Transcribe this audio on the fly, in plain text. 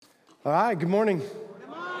All right, good morning. Good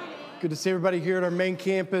morning. Good to see everybody here at our main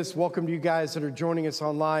campus. Welcome to you guys that are joining us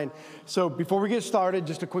online. So before we get started,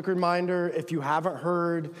 just a quick reminder, if you haven't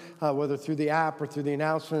heard, whether through the app or through the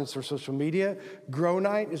announcements or social media, Grow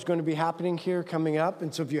Night is going to be happening here coming up.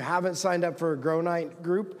 And so if you haven't signed up for a Grow Night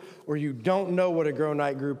group or you don't know what a Grow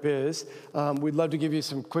Night group is, we'd love to give you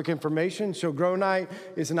some quick information. So Grow Night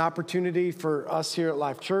is an opportunity for us here at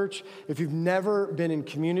Life Church. If you've never been in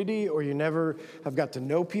community or you never have got to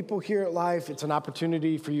know people here at Life, it's an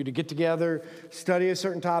opportunity for you to get together, study a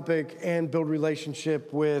certain topic, and build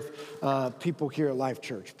relationship with people here at Life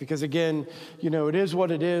Church. Because again, you know, it is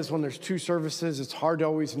what it is. When there's two services, it's hard to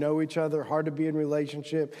always know each other, hard to be in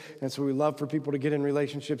relationship. And so we love for people to get in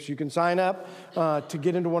relationships. You can sign up to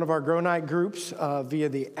get into one of our Grow Night groups via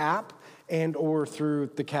the app and or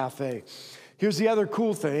through the cafe. Here's the other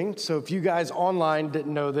cool thing. So if you guys online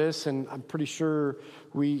didn't know this, and I'm pretty sure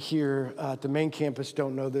we here at the main campus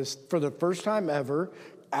don't know this, for the first time ever,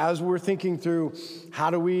 as we're thinking through how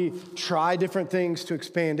do we try different things to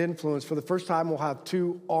expand influence, for the first time we'll have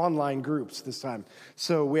two online groups this time.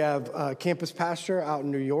 So we have Campus Pastor out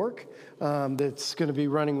in New York that's going to be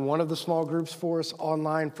running one of the small groups for us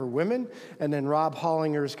online for women, and then Rob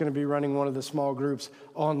Hollinger is going to be running one of the small groups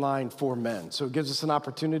online for men. So it gives us an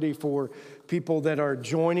opportunity for people that are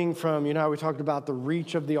joining from, you know how we talked about the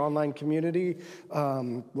reach of the online community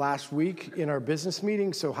last week in our business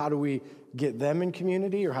meeting. So how do we get them in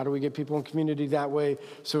community, or how do we get people in community that way?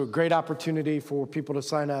 So a great opportunity for people to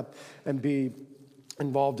sign up and be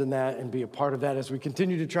involved in that and be a part of that as we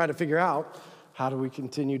continue to try to figure out how do we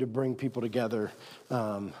continue to bring people together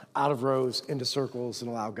out of rows into circles and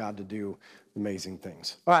allow God to do amazing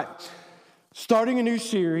things. All right, starting a new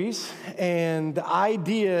series, and the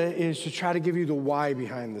idea is to try to give you the why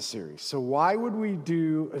behind the series. So why would we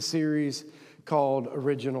do a series called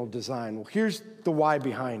Original Design? Well, here's the why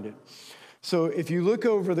behind it. So if you look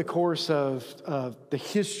over the course of the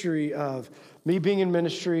history of me being in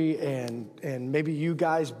ministry and maybe you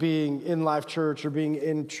guys being in Life Church or being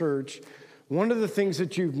in church, one of the things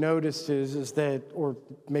that you've noticed is that, or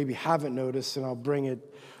maybe haven't noticed, and I'll bring it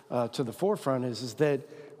to the forefront, is that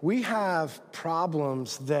we have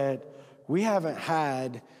problems that we haven't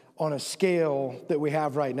had on a scale that we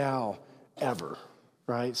have right now ever,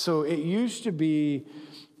 right? So it used to be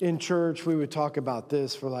in church, we would talk about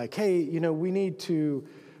this for like, hey, you know, we need to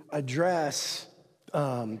address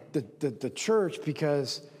the church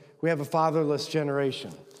because we have a fatherless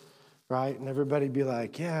generation, right? And everybody'd be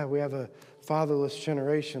like, yeah, we have a fatherless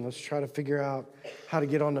generation. Let's try to figure out how to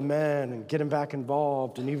get on the men and get them back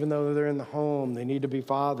involved. And even though they're in the home, they need to be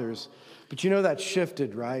fathers. But you know, that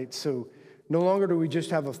shifted, right? So no longer do we just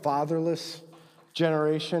have a fatherless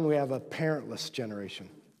generation, we have a parentless generation.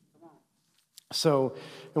 So,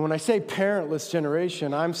 and when I say parentless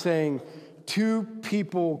generation, I'm saying two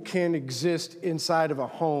people can exist inside of a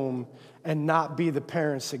home and not be the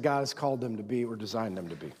parents that God has called them to be or designed them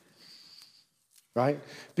to be, right?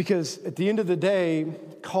 Because at the end of the day,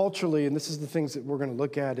 culturally, and this is the things that we're going to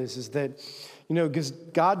look at, is that, you know, because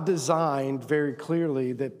God designed very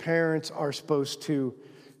clearly that parents are supposed to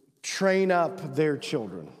train up their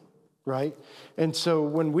children, right? And so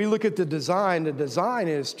when we look at the design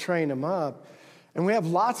is train them up. And we have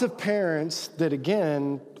lots of parents that,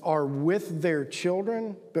 again, are with their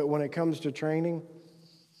children, but when it comes to training,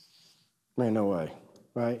 man, no way,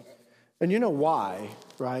 right? And you know why,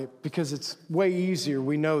 right? Because it's way easier.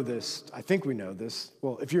 We know this. I think we know this.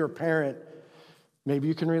 Well, if you're a parent, maybe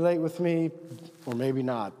you can relate with me, or maybe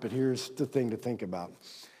not, but here's the thing to think about.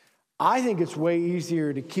 I think it's way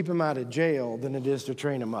easier to keep them out of jail than it is to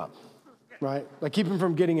train them up, right? Like keep them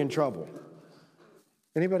from getting in trouble.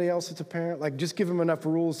 Anybody else that's a parent? Like just give them enough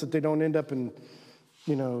rules that they don't end up in,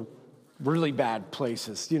 you know, really bad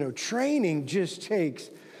places. You know, training just takes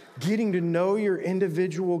getting to know your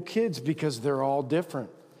individual kids because they're all different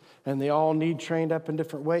and they all need trained up in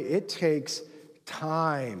different ways. It takes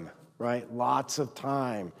time, right? Lots of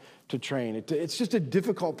time to train. It's just a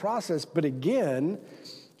difficult process. But again,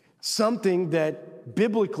 something that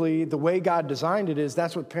biblically, the way God designed it is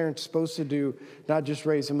that's what parents are supposed to do, not just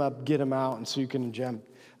raise them up, get them out, and so you can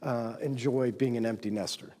enjoy being an empty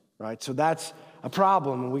nester, right? So that's a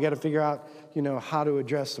problem, and we got to figure out, you know, how to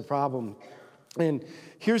address the problem. And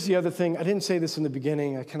here's the other thing. I didn't say this in the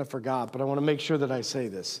beginning. I kind of forgot, but I want to make sure that I say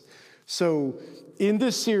this. So in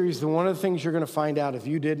this series, one of the things you're going to find out, if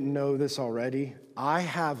you didn't know this already, I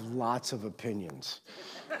have lots of opinions,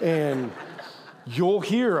 and you'll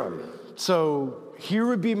hear them. So here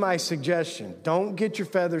would be my suggestion. Don't get your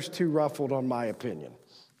feathers too ruffled on my opinion,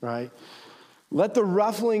 right? Let the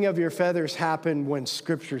ruffling of your feathers happen when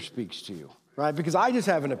Scripture speaks to you. right? Because I just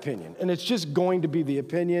have an opinion, and it's just going to be the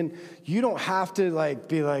opinion. You don't have to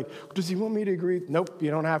be like, does he want me to agree? Nope,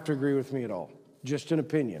 you don't have to agree with me at all. Just an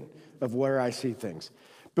opinion of where I see things.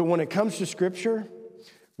 But when it comes to Scripture,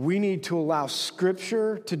 we need to allow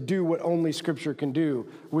Scripture to do what only Scripture can do,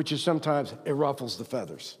 which is sometimes it ruffles the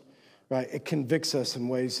feathers, right? It convicts us in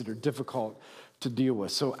ways that are difficult to deal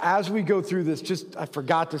with. So as we go through this, I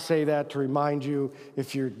forgot to say that to remind you,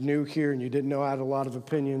 if you're new here and you didn't know I had a lot of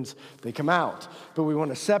opinions, they come out. But we want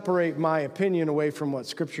to separate my opinion away from what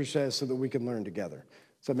Scripture says so that we can learn together.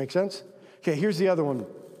 Does that make sense? Okay, here's the other one.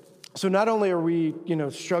 So not only are we,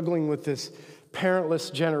 struggling with this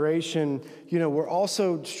parentless generation, we're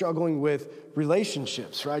also struggling with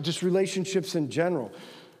relationships, right? Just relationships in general.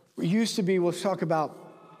 We used to be, let's talk about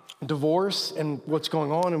divorce and what's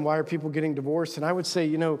going on and why are people getting divorced. And I would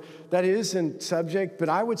say, that is a subject, but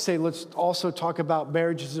I would say let's also talk about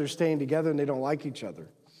marriages that are staying together and they don't like each other.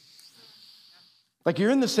 Like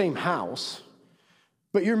you're in the same house,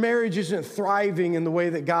 but your marriage isn't thriving in the way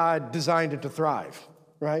that God designed it to thrive,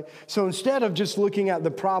 right? So instead of just looking at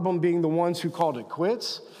the problem being the ones who called it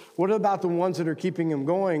quits, what about the ones that are keeping them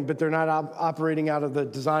going, but they're not operating out of the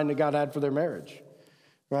design that God had for their marriage?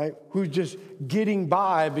 Right? Who's just getting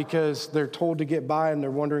by because they're told to get by and they're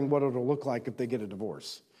wondering what it'll look like if they get a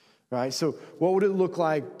divorce, right? So what would it look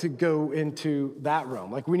like to go into that realm?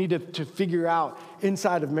 Like we need to figure out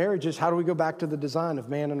inside of marriages, how do we go back to the design of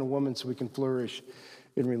man and a woman so we can flourish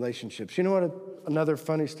in relationships? You know what, another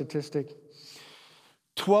funny statistic?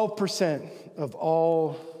 12% of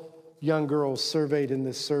all young girls surveyed in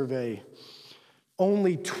this survey,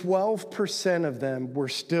 only 12% of them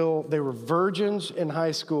they were virgins in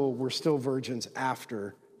high school, were still virgins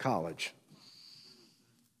after college.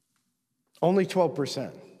 Only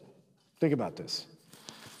 12%. Think about this.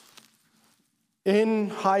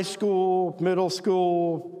 In high school, middle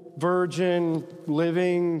school, virgin,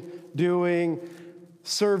 living, doing,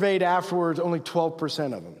 surveyed afterwards, only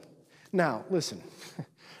 12% of them. Now, listen,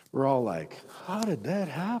 we're all like, how did that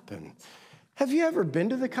happen? Have you ever been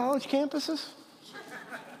to the college campuses?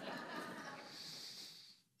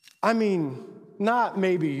 I mean, not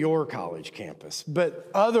maybe your college campus,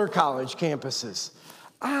 but other college campuses.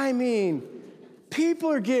 I mean,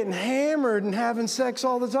 people are getting hammered and having sex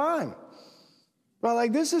all the time. Well,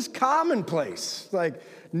 like this is commonplace. Like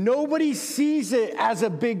nobody sees it as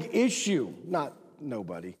a big issue. Not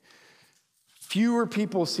nobody. Fewer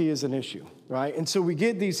people see it as an issue, right? And so we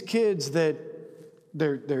get these kids that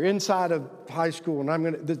they're inside of high school,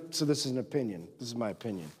 and so this is an opinion. This is my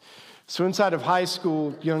opinion. So inside of high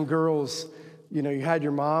school, young girls, you had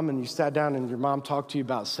your mom and you sat down and your mom talked to you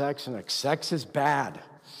about sex and like, sex is bad.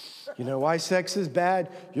 You know why sex is bad?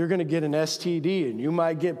 You're going to get an STD and you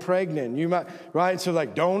might get pregnant. You might, right? So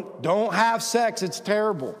like, don't have sex. It's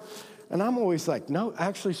terrible. And I'm always like, no,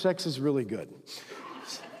 actually sex is really good.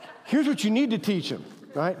 Here's what you need to teach them,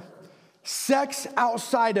 right? Sex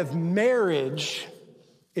outside of marriage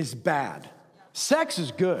is bad. Sex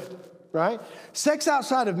is good. Right? Sex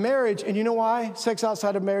outside of marriage, and you know why sex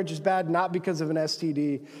outside of marriage is bad? Not because of an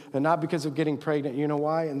STD and not because of getting pregnant. You know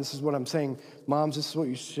why? And this is what I'm saying. Moms, this is what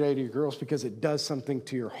you say to your girls because it does something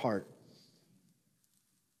to your heart.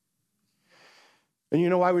 And you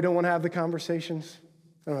know why we don't want to have the conversations?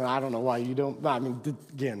 I don't know why you don't. I mean,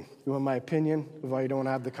 again, you want my opinion of why you don't want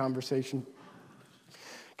to have the conversation?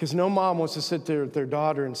 Because no mom wants to sit there with their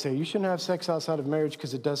daughter and say, you shouldn't have sex outside of marriage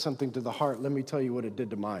because it does something to the heart. Let me tell you what it did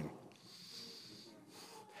to mine.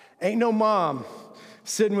 Ain't no mom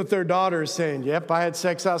sitting with their daughter saying, yep, I had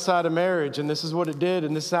sex outside of marriage, and this is what it did,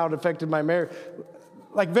 and this is how it affected my marriage.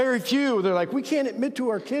 Like very few, they're like, we can't admit to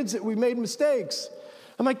our kids that we made mistakes.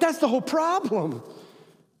 I'm like, that's the whole problem,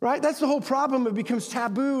 right? That's the whole problem. It becomes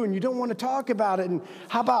taboo, and you don't want to talk about it. And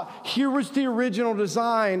how about, here was the original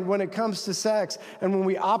design when it comes to sex, and when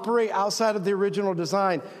we operate outside of the original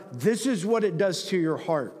design, this is what it does to your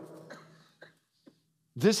heart.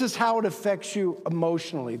 This is how it affects you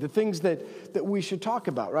emotionally, the things that we should talk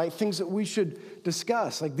about, right? Things that we should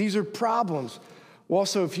discuss. Like these are problems. Well,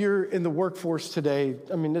 also, if you're in the workforce today,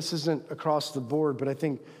 I mean, this isn't across the board, but I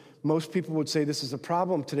think most people would say this is a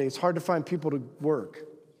problem today. It's hard to find people to work.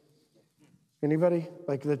 Anybody?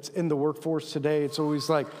 Like that's in the workforce today, it's always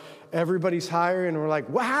like everybody's hiring and we're like,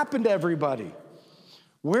 what happened to everybody?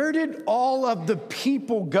 Where did all of the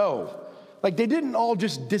people go? Like they didn't all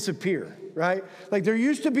just disappear. Right? Like there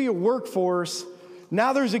used to be a workforce.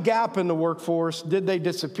 Now there's a gap in the workforce. Did they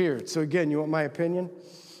disappear? So again, you want my opinion?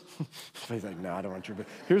 He's like, no, I don't want your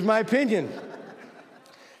opinion. Here's my opinion.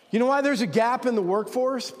 You know why there's a gap in the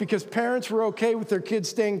workforce? Because parents were okay with their kids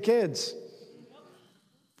staying kids.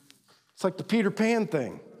 It's like the Peter Pan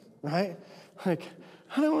thing, right? Like,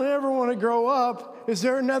 I don't ever want to grow up. Is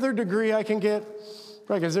there another degree I can get?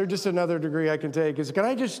 Like, is there just another degree I can take? Can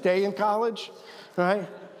I just stay in college, right?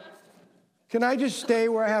 Can I just stay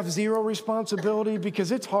where I have zero responsibility?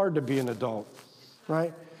 Because it's hard to be an adult,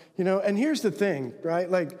 right? And here's the thing,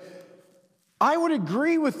 right? Like, I would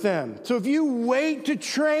agree with them. So if you wait to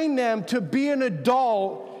train them to be an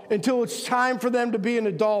adult until it's time for them to be an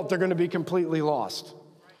adult, they're going to be completely lost.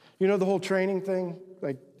 The whole training thing?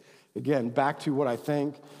 Like, again, back to what I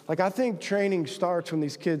think. Like, I think training starts when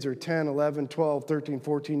these kids are 10, 11, 12, 13,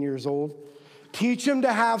 14 years old. Teach them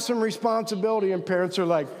to have some responsibility, and parents are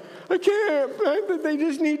like, I can't. They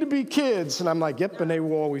just need to be kids. And I'm like, yep, and they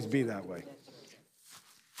will always be that way.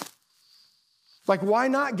 Like, why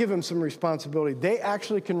not give them some responsibility? They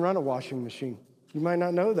actually can run a washing machine. You might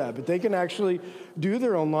not know that, but they can actually do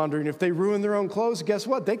their own laundry. And if they ruin their own clothes, guess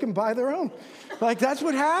what? They can buy their own. Like, that's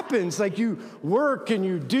what happens. Like, you work and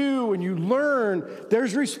you do and you learn.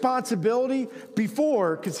 There's responsibility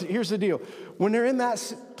before, because here's the deal. When they're in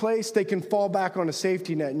that place, they can fall back on a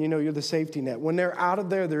safety net, and you're the safety net. When they're out of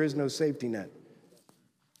there, there is no safety net.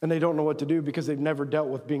 And they don't know what to do because they've never dealt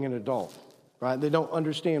with being an adult. Right? They don't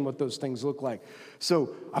understand what those things look like.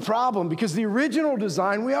 So a problem, because the original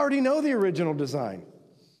design, we already know the original design,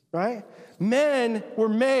 right? Men were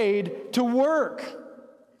made to work.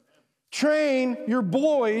 Train your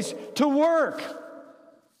boys to work.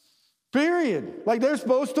 Period. Like, they're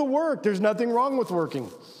supposed to work. There's nothing wrong with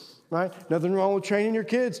working, right? Nothing wrong with training your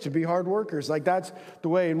kids to be hard workers. Like, that's the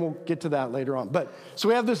way, and we'll get to that later on. But so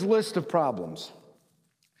we have this list of problems.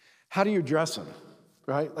 How do you address them?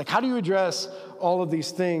 Right? Like, how do you address all of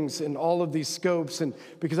these things and all of these scopes? And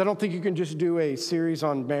because I don't think you can just do a series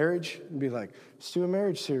on marriage and be like, let's do a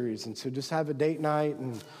marriage series. And so just have a date night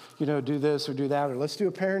and, do this or do that. Or let's do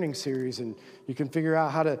a parenting series and you can figure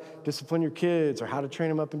out how to discipline your kids or how to train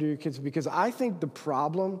them up into your kids. Because I think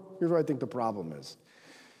here's what I think the problem is.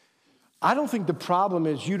 I don't think the problem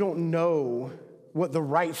is you don't know what the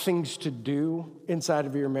right things to do inside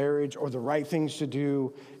of your marriage or the right things to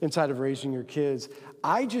do inside of raising your kids.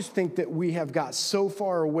 I just think that we have got so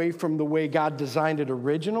far away from the way God designed it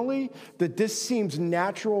originally that this seems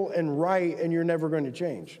natural and right, and you're never going to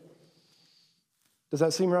change. Does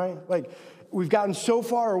that seem right? Like, we've gotten so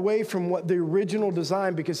far away from what the original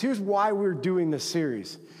design, because here's why we're doing this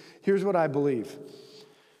series. Here's what I believe.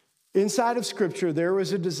 Inside of Scripture, there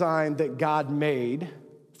was a design that God made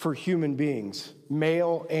for human beings,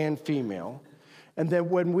 male and female. And then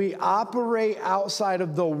when we operate outside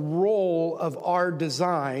of the role of our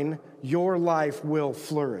design, your life will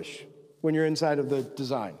flourish when you're inside of the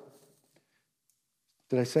design.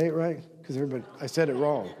 Did I say it right? Because I said it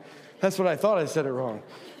wrong. That's what I thought. I said it wrong.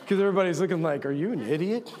 Because everybody's looking like, are you an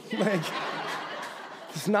idiot? Like,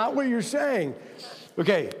 it's not what you're saying.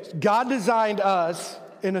 Okay, God designed us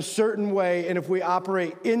in a certain way, and if we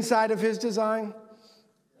operate inside of his design,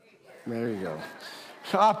 there you go.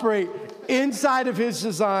 Operate inside of his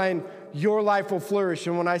design, your life will flourish.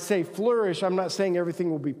 And when I say flourish, I'm not saying everything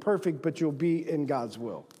will be perfect, but you'll be in God's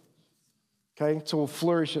will. Okay? So we'll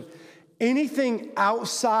flourish. Anything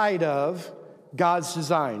outside of God's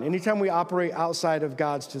design, anytime we operate outside of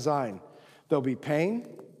God's design, there'll be pain,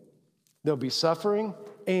 there'll be suffering,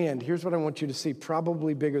 and here's what I want you to see,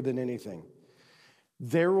 probably bigger than anything.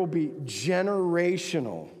 There will be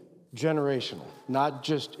generational, not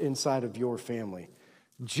just inside of your family,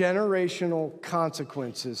 generational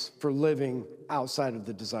consequences for living outside of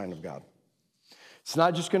the design of God. It's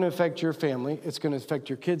not just going to affect your family, it's going to affect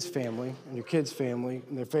your kids' family and your kids' family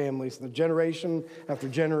and their families, and the generation after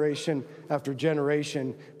generation after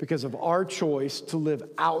generation because of our choice to live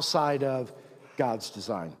outside of God's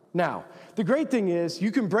design. Now, the great thing is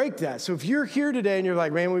you can break that. So if you're here today and you're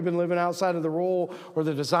like, man, we've been living outside of the role or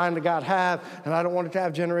the design that God had, and I don't want it to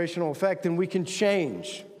have generational effect, then we can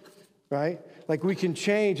change, right? Like, we can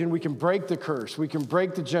change and we can break the curse. We can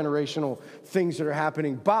break the generational things that are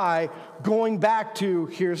happening by going back to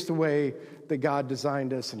here's the way that God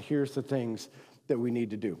designed us and here's the things that we need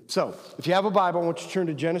to do. So if you have a Bible, I want you to turn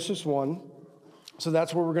to Genesis 1. So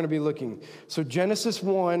that's where we're going to be looking. So Genesis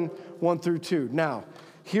 1, 1 through 2. Now,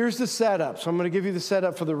 here's the setup. So I'm going to give you the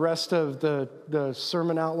setup for the rest of the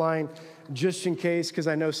sermon outline, just in case, because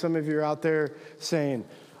I know some of you are out there saying,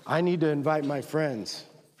 I need to invite my friends,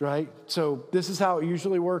 right? So this is how it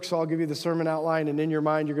usually works. So I'll give you the sermon outline, and in your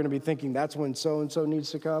mind, you're going to be thinking, that's when so-and-so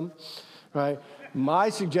needs to come, right? My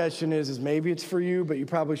suggestion is maybe it's for you, but you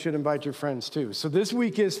probably should invite your friends too. So this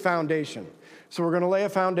week is foundation. So we're going to lay a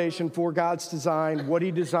foundation for God's design, what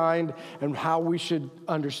he designed, and how we should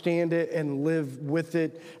understand it and live with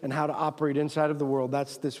it, and how to operate inside of the world.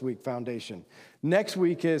 That's this week, foundation. Next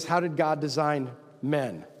week is how did God design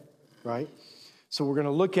men, right? So we're going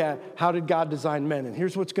to look at how did God design men, and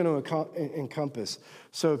here's what's going to encompass.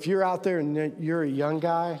 So if you're out there and you're a young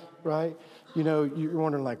guy, right? You know, you're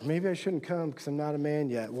wondering like, maybe I shouldn't come because I'm not a man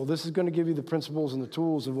yet. Well, this is going to give you the principles and the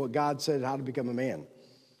tools of what God said how to become a man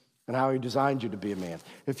and how he designed you to be a man.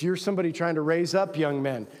 If you're somebody trying to raise up young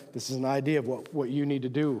men, this is an idea of what you need to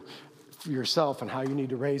do for yourself and how you need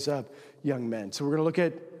to raise up young men. So we're going to look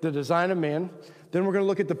at the design of man. Then we're going to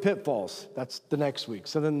look at the pitfalls. That's the next week.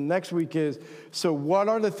 So then the next week is, so what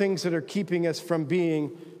are the things that are keeping us from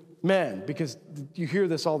being men? Because you hear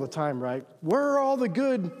this all the time, right? Where are all the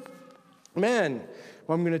good men?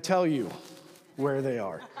 Well, I'm going to tell you where they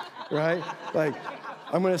are, right? Like,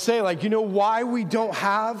 I'm going to say, like, you know why we don't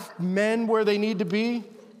have men where they need to be,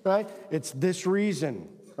 right? It's this reason,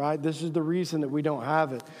 right? This is the reason that we don't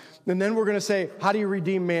have it. And then we're going to say, how do you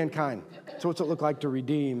redeem mankind? So what's it look like to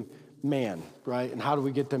redeem man, right? And how do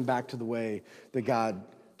we get them back to the way that God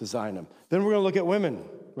designed them? Then we're going to look at women,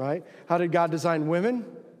 right? How did God design women?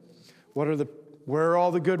 Where are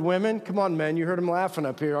all the good women? Come on, men, you heard them laughing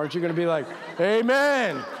up here. Aren't you going to be like,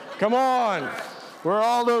 amen, come on. Where are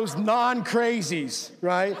all those non-crazies,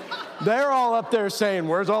 right? They're all up there saying,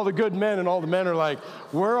 where's all the good men? And all the men are like,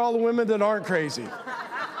 where are all the women that aren't crazy?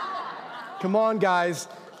 Come on, guys.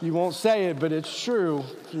 You won't say it, but it's true.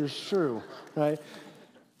 It's true, right?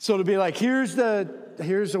 So to be like, here's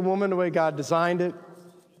a woman the way God designed it.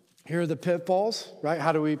 Here are the pitfalls, right?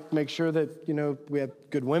 How do we make sure that, you know, we have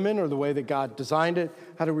good women or the way that God designed it?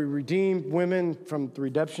 How do we redeem women from the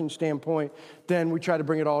redemption standpoint? Then we try to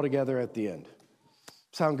bring it all together at the end.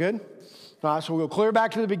 Sound good? All right, so we'll go clear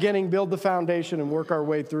back to the beginning, build the foundation, and work our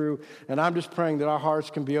way through. And I'm just praying that our hearts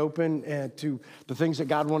can be open and to the things that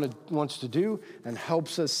God wants to do and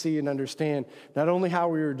helps us see and understand not only how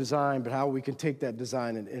we were designed, but how we can take that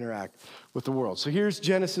design and interact with the world. So here's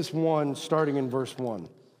Genesis 1, starting in verse 1.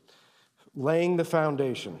 Laying the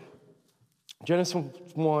foundation. Genesis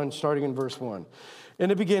 1, starting in verse 1. In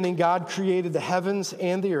the beginning, God created the heavens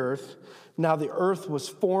and the earth. Now the earth was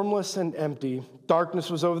formless and empty. Darkness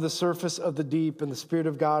was over the surface of the deep, and the Spirit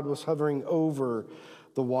of God was hovering over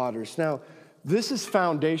the waters. Now, this is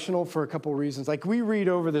foundational for a couple reasons. Like, we read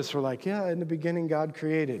over this, we're like, yeah, in the beginning, God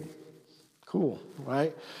created. Cool,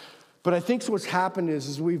 right? But I think what's happened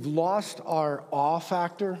is we've lost our awe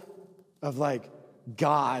factor of, like,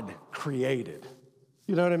 God created.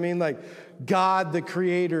 You know what I mean? Like, God, the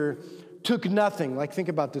creator, took nothing. Like, think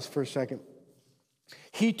about this for a second.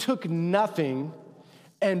 He took nothing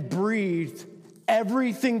and breathed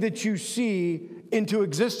everything that you see into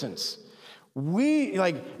existence.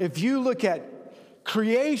 If you look at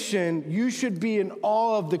creation, you should be in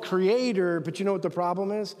awe of the creator, but you know what the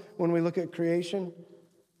problem is when we look at creation?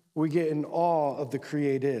 We get in awe of the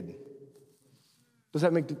created.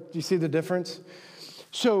 Do you see the difference?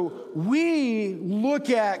 So we look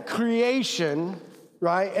at creation,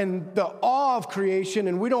 right, and the awe of creation,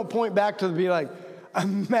 and we don't point back to be like, a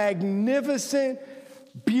magnificent,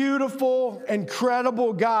 beautiful,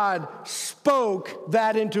 incredible God spoke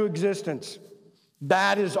that into existence.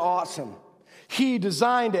 That is awesome. He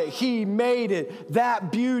designed it. He made it.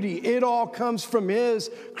 That beauty, it all comes from his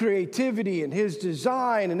creativity and his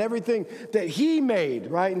design and everything that he made,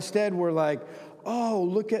 right? Instead, we're like, oh,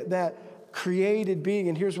 look at that created being.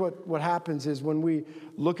 And here's what happens is when we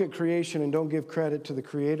look at creation and don't give credit to the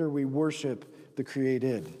creator, we worship the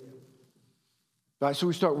created. Right, so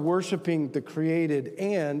we start worshiping the created,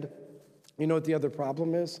 and you know what the other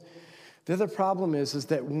problem is? The other problem is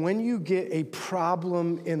that when you get a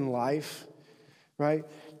problem in life, right,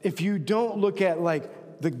 if you don't look at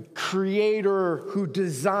like the creator who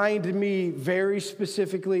designed me very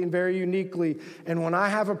specifically and very uniquely, and when I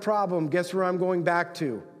have a problem, guess where I'm going back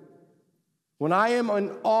to? When I am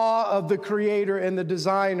in awe of the creator and the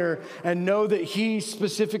designer and know that he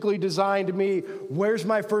specifically designed me, where's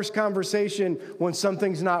my first conversation when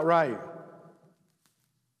something's not right?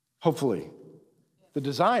 Hopefully, the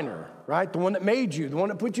designer, right? The one that made you, the one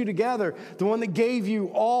that put you together, the one that gave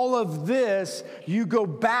you all of this, you go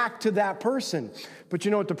back to that person. But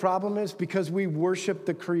you know what the problem is? Because we worship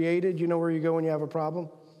the created, you know where you go when you have a problem?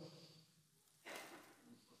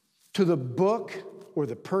 To the book or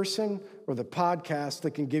the person or the podcast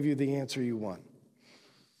that can give you the answer you want.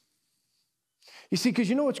 You see, because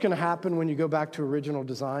you know what's going to happen when you go back to original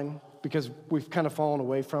design? Because we've kind of fallen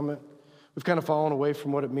away from it. We've kind of fallen away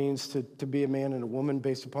from what it means to be a man and a woman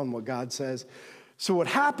based upon what God says. So what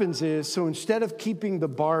happens is, so instead of keeping the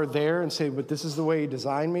bar there and say, but this is the way he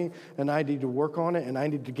designed me, and I need to work on it, and I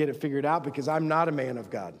need to get it figured out because I'm not a man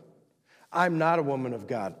of God. I'm not a woman of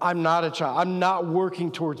God. I'm not a child. I'm not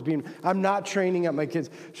working towards being, I'm not training up my kids.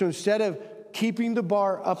 So instead of keeping the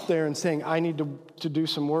bar up there and saying, I need to do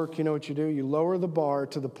some work, you know what you do? You lower the bar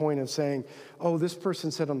to the point of saying, oh, this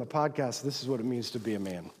person said on the podcast, this is what it means to be a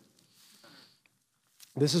man.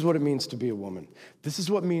 This is what it means to be a woman. This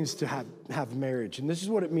is what it means to have marriage. And this is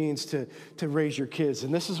what it means to raise your kids.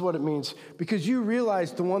 And this is what it means because you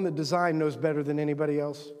realize the one that designed knows better than anybody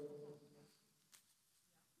else.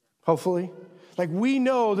 Hopefully. Like we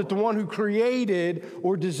know that the one who created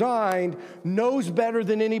or designed knows better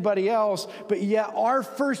than anybody else, but yet our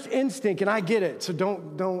first instinct, and I get it, so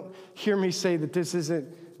don't hear me say that this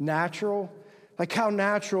isn't natural. Like how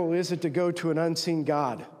natural is it to go to an unseen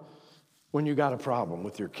God when you got a problem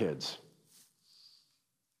with your kids?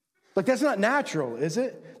 Like that's not natural, is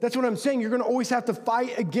it? That's what I'm saying. You're going to always have to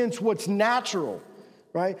fight against what's natural,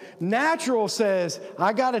 right? Natural says,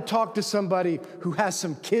 I got to talk to somebody who has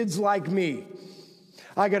some kids like me.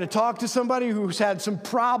 I got to talk to somebody who's had some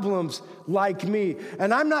problems like me.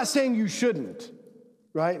 And I'm not saying you shouldn't,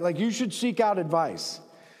 right? Like you should seek out advice.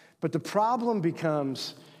 But the problem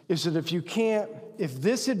becomes is that if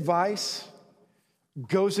this advice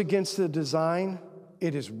goes against the design,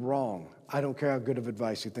 it is wrong. I don't care how good of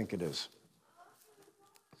advice you think it is.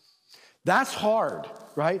 That's hard,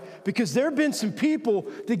 right? Because there have been some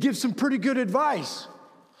people that give some pretty good advice,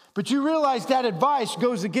 but you realize that advice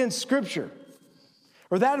goes against Scripture,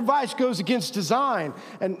 or that advice goes against design.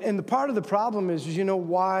 And the part of the problem is you know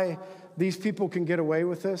why these people can get away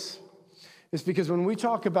with this? It's because when we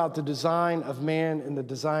talk about the design of man and the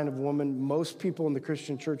design of woman, most people in the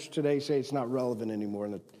Christian church today say it's not relevant anymore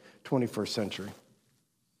in the 21st century.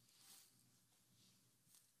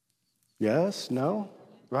 Yes? No?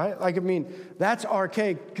 Right? Like, I mean, that's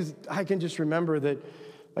archaic because I can just remember that,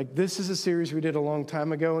 like, this is a series we did a long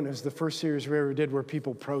time ago, and it was the first series we ever did where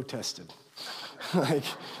people protested. Like,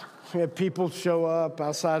 we had people show up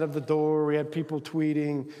outside of the door. We had people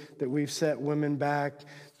tweeting that we've set women back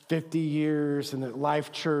 50 years and that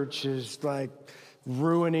Life Church is like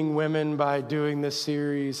ruining women by doing this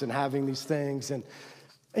series and having these things. And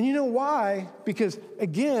you know why? Because,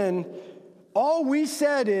 again, all we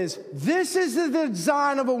said is, this is the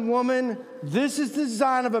design of a woman, this is the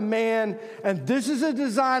design of a man, and this is the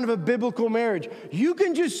design of a biblical marriage. You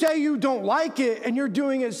can just say you don't like it and you're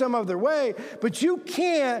doing it some other way, but you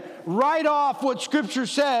can't write off what Scripture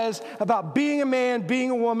says about being a man, being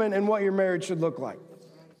a woman, and what your marriage should look like.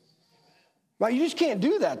 Right? You just can't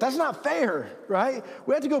do that. That's not fair, right?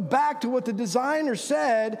 We have to go back to what the designer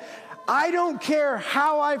said. I don't care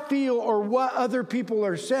how I feel or what other people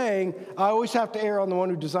are saying. I always have to err on the one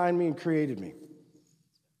who designed me and created me.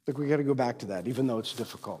 Like we got to go back to that, even though it's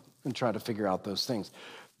difficult, and try to figure out those things.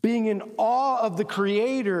 Being in awe of the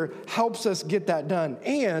Creator helps us get that done.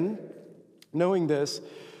 And knowing this,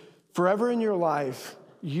 forever in your life,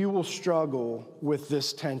 you will struggle with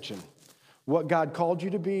this tension. What God called you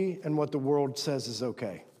to be and what the world says is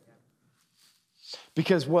okay.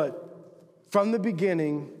 Because from the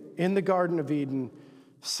beginning, in the Garden of Eden,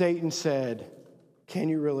 Satan said, can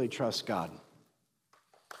you really trust God?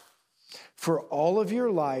 For all of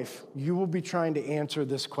your life, you will be trying to answer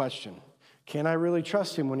this question. Can I really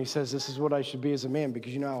trust him when he says this is what I should be as a man?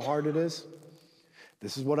 Because you know how hard it is?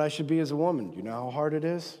 This is what I should be as a woman. You know how hard it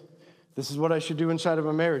is? This is what I should do inside of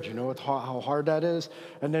a marriage. You know how hard that is?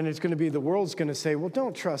 And then it's going to be, the world's going to say, well,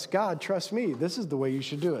 don't trust God, trust me. This is the way you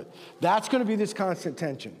should do it. That's going to be this constant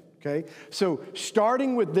tension, okay? So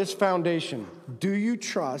starting with this foundation, do you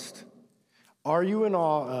trust? Are you in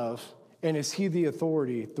awe of? And is he the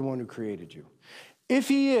authority, the one who created you? If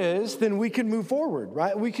he is, then we can move forward,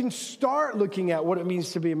 right? We can start looking at what it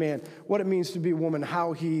means to be a man, what it means to be a woman,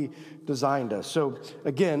 how he designed us. So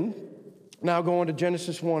again, now going to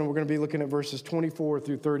Genesis 1, we're going to be looking at verses 24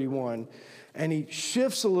 through 31. And he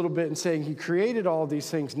shifts a little bit in saying he created all these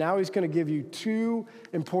things. Now he's going to give you two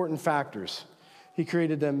important factors. He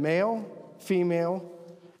created them male, female,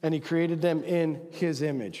 and he created them in his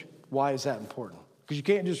image. Why is that important? Because you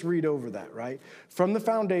can't just read over that, right? From the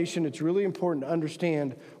foundation, it's really important to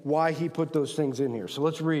understand why he put those things in here. So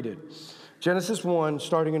let's read it. Genesis 1,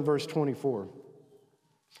 starting in verse 24.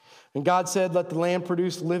 And God said, let the land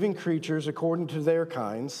produce living creatures according to their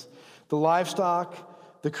kinds, the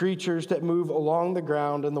livestock, the creatures that move along the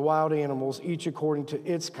ground, and the wild animals, each according to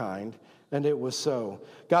its kind. And it was so.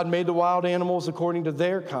 God made the wild animals according to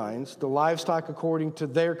their kinds, the livestock according to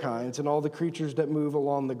their kinds, and all the creatures that move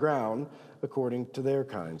along the ground according to their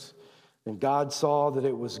kinds. And God saw that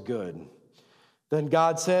it was good. Then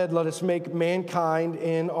God said, let us make mankind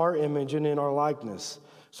in our image and in our likeness,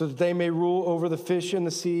 so that they may rule over the fish in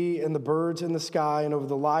the sea and the birds in the sky and over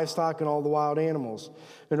the livestock and all the wild animals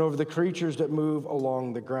and over the creatures that move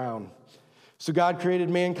along the ground. So God created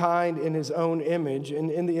mankind in his own image,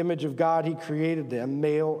 and in the image of God he created them,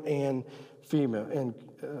 male and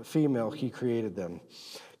female he created them.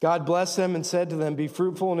 God blessed them and said to them, be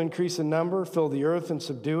fruitful and increase in number, fill the earth and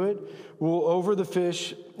subdue it, rule over the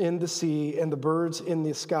fish in the sea and the birds in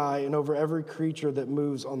the sky and over every creature that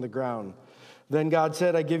moves on the ground. Then God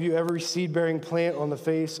said, I give you every seed-bearing plant on the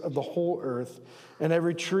face of the whole earth, and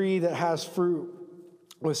every tree that has fruit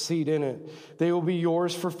with seed in it. They will be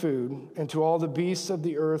yours for food, and to all the beasts of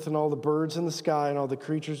the earth and all the birds in the sky and all the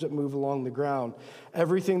creatures that move along the ground,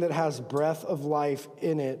 everything that has breath of life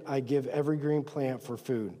in it, I give every green plant for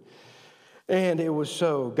food. And it was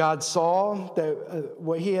so. God saw that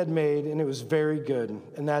what he had made, and it was very good.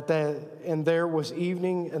 And there was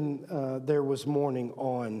evening and there was morning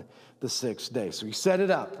on the sixth day. So he set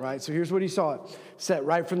it up, right? So here's what he saw it set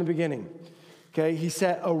right from the beginning. Okay, he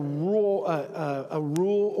set a rule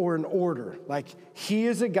or an order. Like, he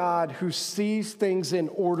is a God who sees things in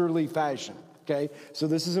orderly fashion. Okay, so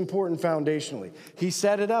this is important foundationally. He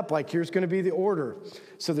set it up like, here's going to be the order.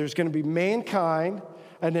 So there's going to be mankind,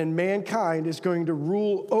 and then mankind is going to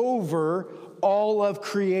rule over all of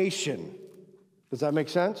creation. Does that make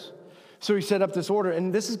sense? So he set up this order,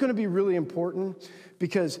 and this is going to be really important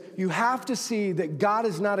because you have to see that God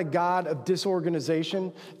is not a God of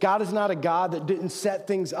disorganization. God is not a God that didn't set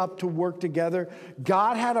things up to work together.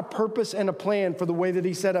 God had a purpose and a plan for the way that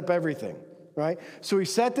he set up everything, right? So he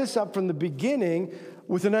set this up from the beginning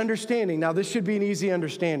with an understanding. Now, this should be an easy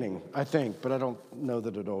understanding, I think, but I don't know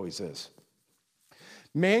that it always is.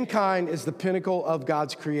 Mankind is the pinnacle of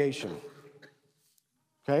God's creation,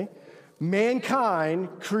 okay? Mankind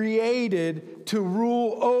created to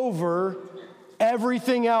rule over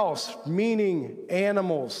everything else, meaning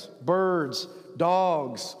animals, birds,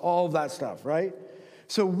 dogs, all of that stuff, right?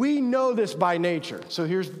 So we know this by nature. So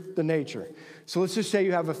here's the nature. So let's just say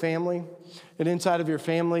you have a family, and inside of your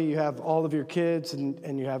family, you have all of your kids,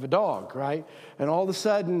 and you have a dog, right? And all of a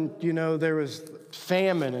sudden, there was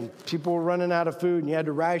famine, and people were running out of food, and you had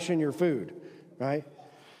to ration your food, right?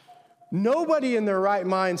 Nobody in their right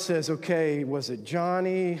mind says, okay, was it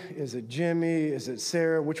Johnny? Is it Jimmy? Is it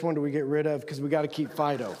Sarah? Which one do we get rid of? Because we got to keep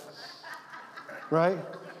Fido, right?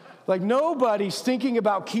 Like, nobody's thinking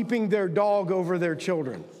about keeping their dog over their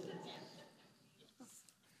children.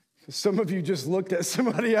 Some of you just looked at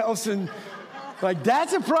somebody else and like,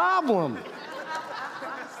 that's a problem.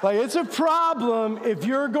 Like, it's a problem if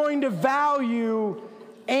you're going to value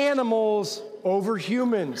animals over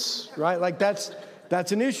humans, right? Like, that's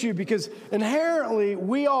an issue because inherently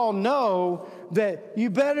we all know that you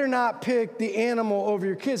better not pick the animal over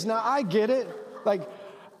your kids. Now, I get it. Like,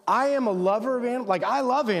 I am a lover of animals. Like, I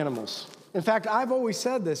love animals. In fact, I've always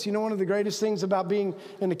said this. One of the greatest things about being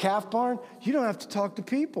in the calf barn, you don't have to talk to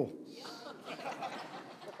people.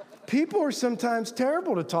 People are sometimes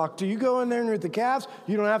terrible to talk to. You go in there and you're at the calves,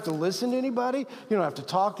 you don't have to listen to anybody. You don't have to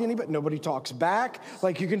talk to anybody. Nobody talks back.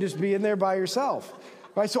 Like, you can just be in there by yourself.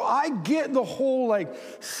 Right, so I get the whole, like,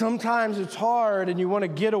 sometimes it's hard and you want to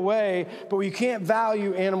get away, but you can't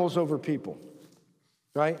value animals over people,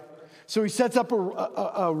 right? So he sets up a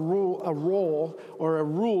role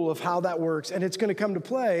of how that works, and it's going to come to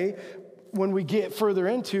play when we get further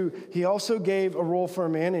into, he also gave a role for a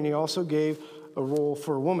man, and he also gave a role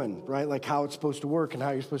for a woman, right? Like how it's supposed to work and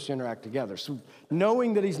how you're supposed to interact together. So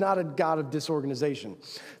knowing that he's not a God of disorganization.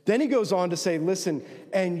 Then he goes on to say, listen,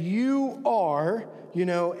 and you are,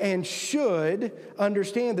 and should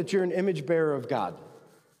understand that you're an image bearer of God.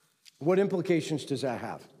 What implications does that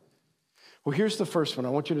have? Well, here's the first one. I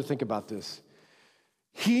want you to think about this.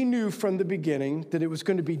 He knew from the beginning that it was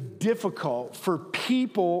going to be difficult for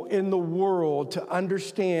people in the world to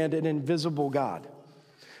understand an invisible God.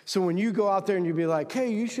 So when you go out there and you be like,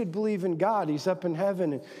 hey, you should believe in God. He's up in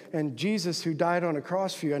heaven. And Jesus who died on a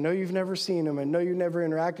cross for you. I know you've never seen him. I know you've never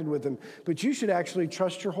interacted with him. But you should actually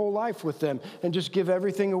trust your whole life with them and just give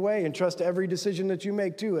everything away and trust every decision that you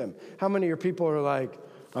make to him. How many of your people are like,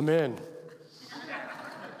 I'm in?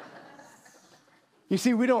 You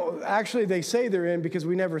see, we don't, actually they say they're in because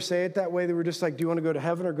we never say it that way. They were just like, do you want to go to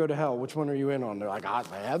heaven or go to hell? Which one are you in on? They're like,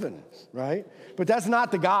 heaven, right? But that's not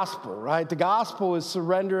the gospel, right? The gospel is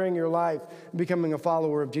surrendering your life, becoming a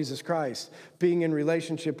follower of Jesus Christ, being in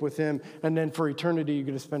relationship with him, and then for eternity, you're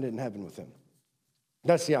going to spend it in heaven with him.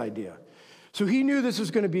 That's the idea. So he knew this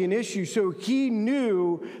was going to be an issue. So he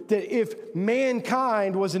knew that if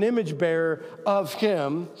mankind was an image bearer of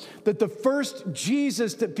him, that the first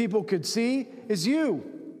Jesus that people could see is you.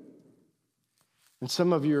 And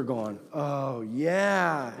some of you are going, oh,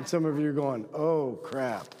 yeah. And some of you are going, oh,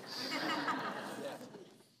 crap.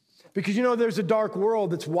 Because there's a dark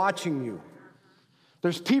world that's watching you.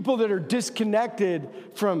 There's people that are disconnected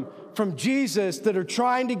from Jesus that are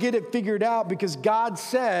trying to get it figured out because God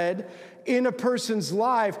said in a person's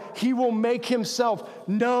life, he will make himself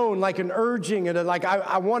known like an urging and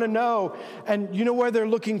I want to know. And you know where they're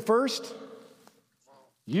looking first?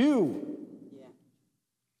 You. Yeah.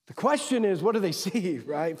 The question is, what do they see,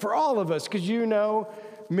 right? For all of us, because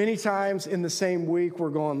many times in the same week,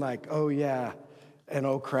 we're going like, oh yeah, and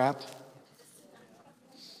oh crap.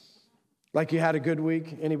 Like you had a good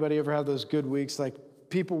week? Anybody ever have those good weeks? Like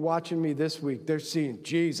people watching me this week, they're seeing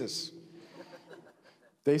Jesus.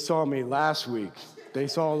 They saw me last week. They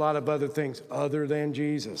saw a lot of other things other than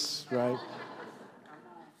Jesus, right?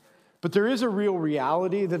 But there is a real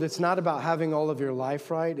reality that it's not about having all of your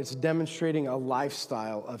life right. It's demonstrating a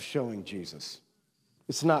lifestyle of showing Jesus.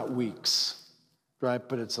 It's not weeks, right?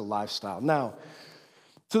 But it's a lifestyle. Now,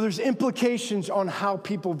 so there's implications on how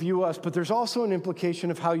people view us, but there's also an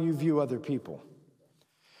implication of how you view other people,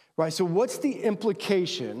 right? So what's the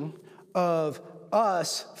implication of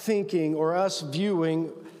us thinking or us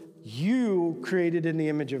viewing you created in the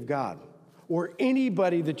image of God, or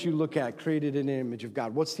anybody that you look at created in the image of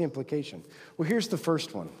God? What's the implication? Well, here's the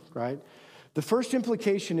first one, right? The first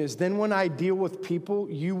implication is then when I deal with people,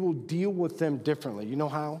 you will deal with them differently. You know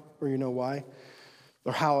how, or you know why,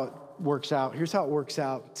 or how it works out? Here's how it works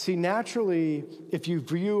out. See, naturally, if you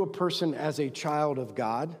view a person as a child of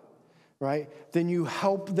God, right, then you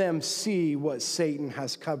help them see what Satan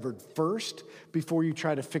has covered first before you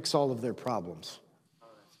try to fix all of their problems.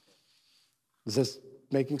 Is this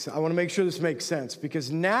making sense? I want to make sure this makes sense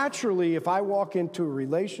because naturally, if I walk into a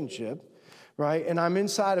relationship, right, and I'm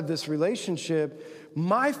inside of this relationship,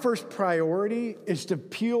 my first priority is to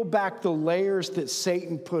peel back the layers that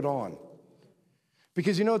Satan put on.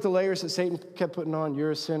 Because you know what the layers that Satan kept putting on?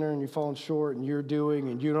 You're a sinner and you've fallen short and you're doing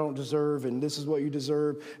and you don't deserve and this is what you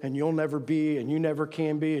deserve and you'll never be and you never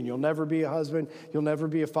can be and you'll never be a husband, you'll never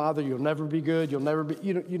be a father, you'll never be good, you'll never be,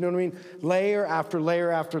 you know what I mean? Layer after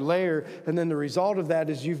layer after layer. And then the result of that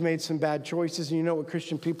is you've made some bad choices. And you know what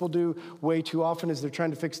Christian people do way too often is they're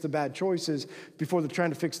trying to fix the bad choices before they're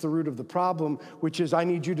trying to fix the root of the problem, which is I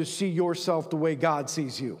need you to see yourself the way God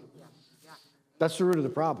sees you. That's the root of the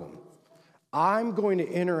problem. I'm going to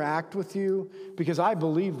interact with you because I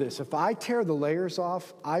believe this. If I tear the layers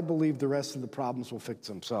off, I believe the rest of the problems will fix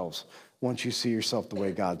themselves once you see yourself the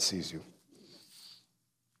way God sees you.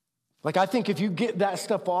 Like I think if you get that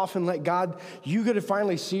stuff off and let God, you get to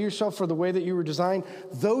finally see yourself for the way that you were designed,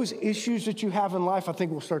 those issues that you have in life, I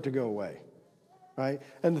think will start to go away, right?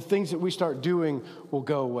 And the things that we start doing will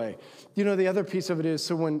go away. You know, the other piece of it is,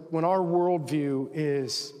 so when our worldview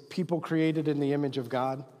is people created in the image of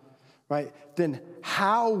God, right, then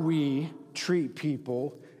how we treat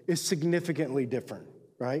people is significantly different,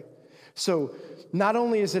 right? So not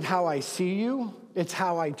only is it how I see you, it's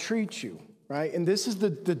how I treat you, right? And this is the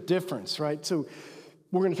difference, right? So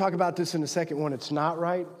we're going to talk about this in a second when it's not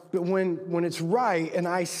right, but when it's right and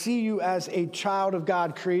I see you as a child of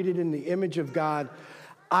God created in the image of God,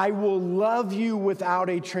 I will love you without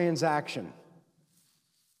a transaction.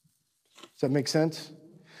 Does that make sense?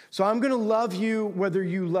 So I'm going to love you whether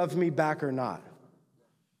you love me back or not.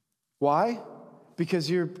 Why? Because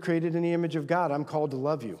you're created in the image of God. I'm called to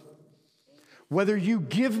love you. Whether you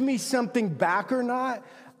give me something back or not,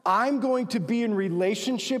 I'm going to be in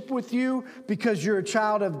relationship with you because you're a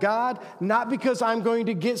child of God, not because I'm going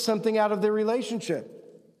to get something out of the relationship.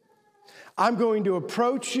 I'm going to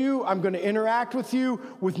approach you, I'm going to interact with you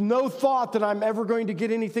with no thought that I'm ever going to get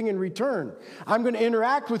anything in return. I'm going to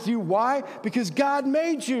interact with you. Why? Because God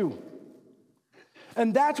made you.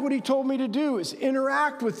 And that's what he told me to do, is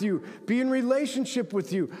interact with you, be in relationship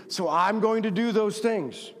with you. So I'm going to do those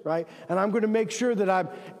things, right? And I'm going to make sure that I'm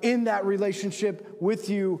in that relationship with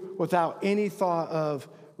you without any thought of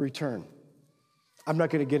return. I'm not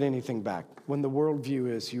going to get anything back. When the worldview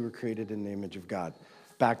is you were created in the image of God,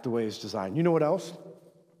 back the way it's designed. You know what else?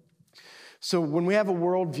 So when we have a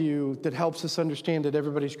worldview that helps us understand that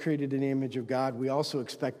everybody's created in the image of God, we also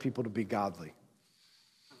expect people to be godly.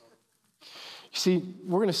 See,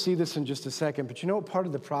 we're going to see this in just a second, but you know what part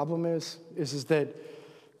of the problem is? Is that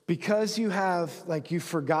because you have, you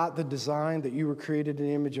forgot the design that you were created in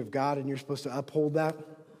the image of God and you're supposed to uphold that.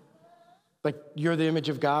 Like you're the image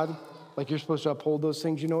of God. Like you're supposed to uphold those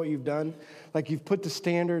things. You know what you've done? Like you've put the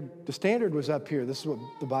standard was up here. This is what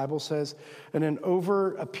the Bible says. And then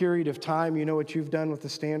over a period of time, you know what you've done with the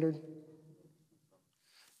standard?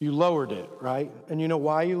 You lowered it, right? And you know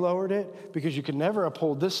why you lowered it? Because you can never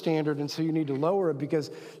uphold this standard, and so you need to lower it because,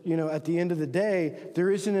 at the end of the day, there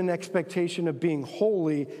isn't an expectation of being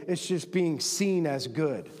holy. It's just being seen as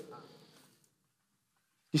good.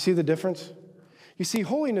 You see the difference? You see,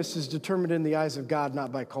 holiness is determined in the eyes of God,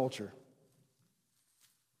 not by culture.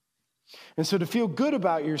 And so to feel good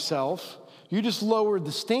about yourself, you just lowered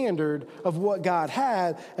the standard of what God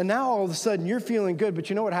had, and now all of a sudden you're feeling good. But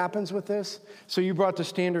you know what happens with this? So you brought the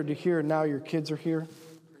standard to here, and now your kids are here.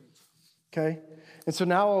 Okay? And so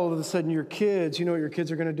now all of a sudden your kids, you know what your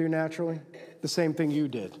kids are going to do naturally? The same thing you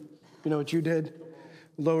did. You know what you did?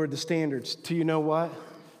 Lowered the standards. To you know what?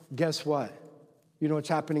 Guess what? You know what's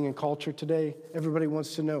happening in culture today? Everybody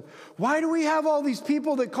wants to know, why do we have all these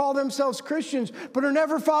people that call themselves Christians but are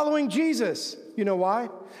never following Jesus? You know why?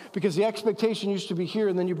 Because the expectation used to be here,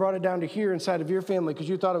 and then you brought it down to here inside of your family because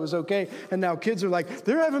you thought it was okay. And now kids are like,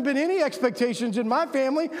 there haven't been any expectations in my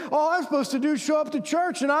family. All I'm supposed to do is show up to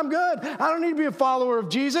church and I'm good. I don't need to be a follower of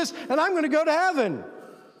Jesus, and I'm going to go to heaven.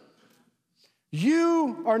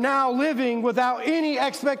 You are now living without any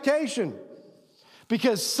expectation.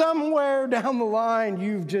 Because somewhere down the line,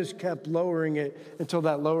 you've just kept lowering it until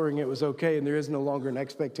that lowering it was okay, and there is no longer an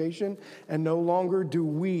expectation, and no longer do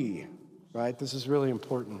we, right? This is really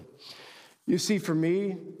important. You see, for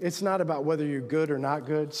me, it's not about whether you're good or not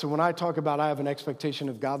good. So when I talk about I have an expectation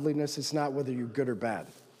of godliness, it's not whether you're good or bad.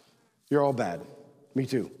 You're all bad. Me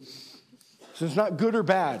too. So it's not good or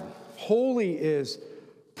bad. Holy is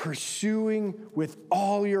pursuing with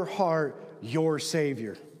all your heart your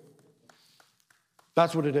Savior.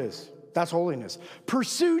 That's what it is. That's holiness.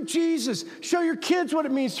 Pursue Jesus. Show your kids what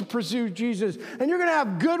it means to pursue Jesus. And you're going to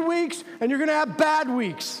have good weeks and you're going to have bad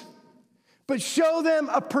weeks. But show them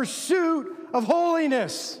a pursuit of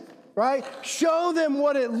holiness, right? Show them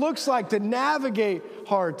what it looks like to navigate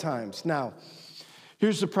hard times. Now,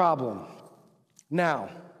 here's the problem. Now,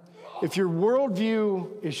 if your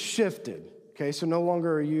worldview is shifted, okay, so no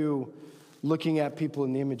longer are you looking at people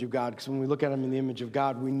in the image of God, because when we look at them in the image of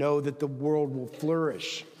God, we know that the world will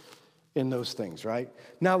flourish in those things, right?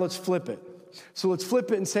 Now let's flip it. So let's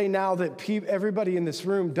flip it and say now that everybody in this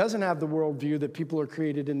room doesn't have the worldview that people are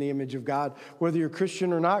created in the image of God. Whether you're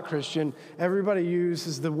Christian or not Christian, everybody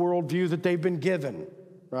uses the worldview that they've been given,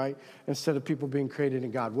 right? Instead of people being created in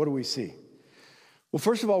God. What do we see? Well,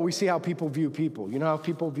 first of all, we see how people view people. You know how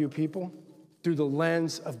people view people? Through the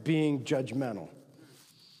lens of being judgmental.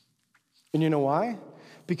 And you know why?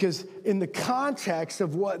 Because in the context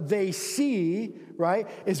of what they see, right,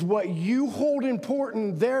 is what you hold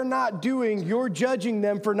important, they're not doing, you're judging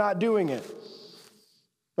them for not doing it.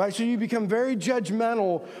 Right? So you become very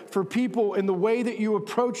judgmental for people in the way that you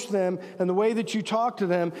approach them and the way that you talk to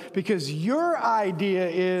them because your idea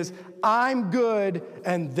is, I'm good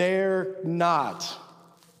and they're not.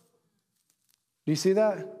 Do you see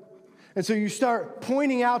that? And so you start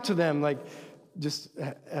pointing out to them, like, just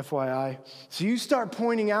FYI. So you start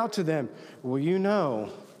pointing out to them, well, you know,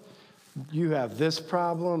 you have this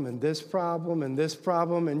problem and this problem and this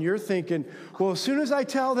problem. And you're thinking, well, as soon as I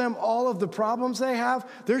tell them all of the problems they have,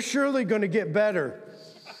 they're surely going to get better.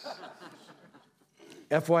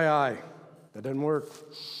 FYI, that doesn't work.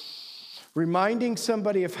 Reminding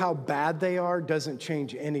somebody of how bad they are doesn't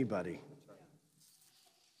change anybody.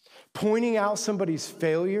 Pointing out somebody's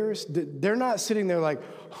failures, they're not sitting there like,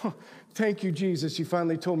 oh, thank you, Jesus, you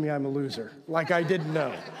finally told me I'm a loser. Like I didn't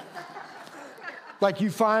know. Like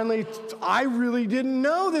I really didn't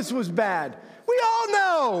know this was bad. We all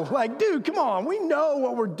know. Like, dude, come on. We know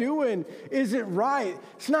what we're doing isn't right.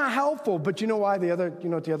 It's not helpful. But you know why? You know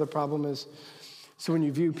what the other problem is? So when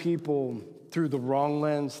you view people through the wrong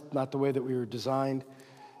lens, not the way that we were designed,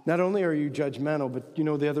 not only are you judgmental, but you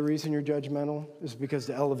know the other reason you're judgmental is because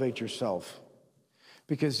to elevate yourself.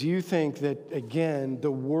 Because you think that, again,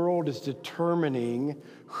 the world is determining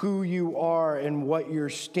who you are and what your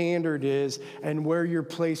standard is and where your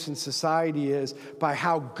place in society is by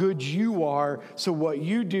how good you are. So what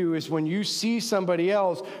you do is when you see somebody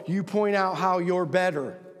else, you point out how you're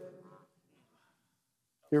better.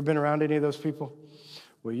 You ever been around any of those people?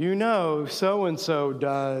 Well, you know, so-and-so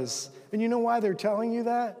does. And you know why they're telling you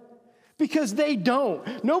that? Because they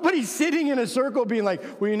don't. Nobody's sitting in a circle being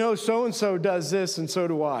like, well, you know, so-and-so does this and so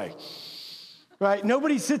do I. right?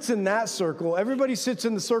 Nobody sits in that circle. Everybody sits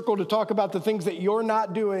in the circle to talk about the things that you're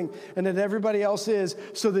not doing and that everybody else is,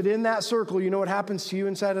 so that in that circle, you know what happens to you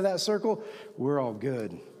inside of that circle? We're all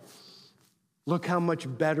good. Look how much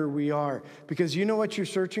better we are. Because you know what you're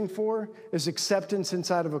searching for? Is acceptance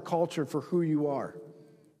inside of a culture for who you are.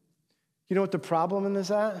 You know what the problem in this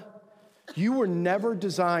is at? You were never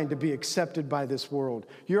designed to be accepted by this world.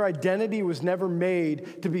 Your identity was never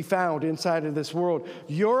made to be found inside of this world.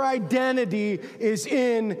 Your identity is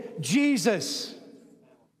in Jesus,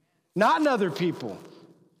 not in other people.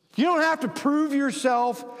 You don't have to prove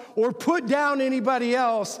yourself or put down anybody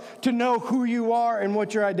else to know who you are and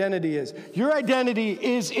what your identity is. Your identity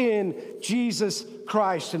is in Jesus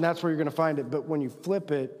Christ, and that's where you're going to find it. But when you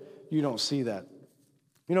flip it, you don't see that.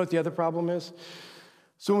 You know what the other problem is?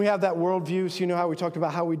 So when we have that worldview, so you know how we talked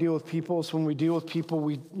about how we deal with people. So when we deal with people,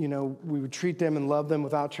 we would treat them and love them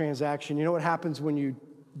without transaction. You know what happens when you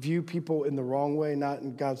view people in the wrong way, not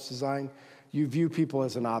in God's design? You view people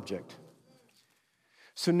as an object.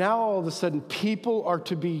 So now all of a sudden, people are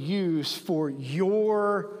to be used for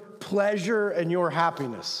your pleasure and your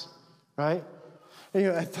happiness, right?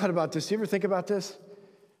 And, I thought about this. You ever think about this?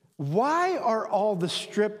 Why are all the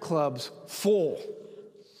strip clubs full?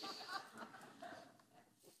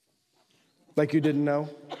 Like you didn't know?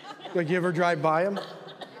 Like you ever drive by them?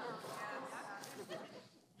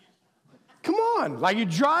 Come on. Like you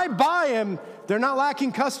drive by them, they're not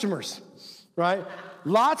lacking customers, right?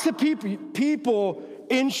 Lots of people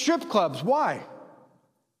in strip clubs. Why?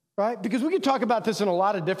 Right? Because we could talk about this in a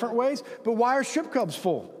lot of different ways, but why are strip clubs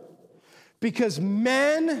full? Because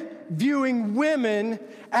men viewing women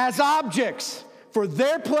as objects for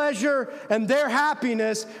their pleasure and their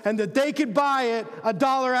happiness, and that they could buy it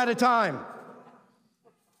 $1 at a time.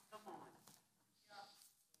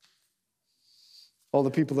 All the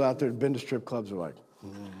people out there who've been to strip clubs are like,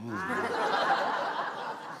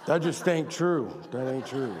 that just ain't true. That ain't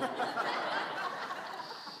true.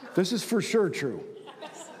 This is for sure true.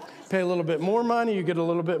 Pay a little bit more money, you get a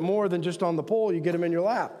little bit more than just on the pole, you get them in your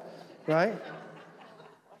lap, right?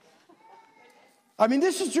 I mean,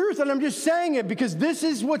 this is truth, and I'm just saying it because this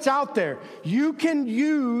is what's out there. You can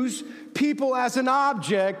use people as an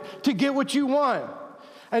object to get what you want.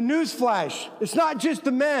 And newsflash, it's not just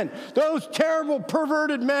the men, those terrible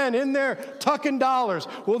perverted men in there tucking dollars.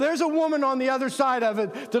 Well, there's a woman on the other side of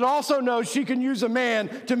it that also knows she can use a man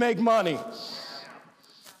to make money.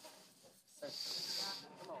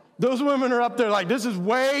 Those women are up there like, this is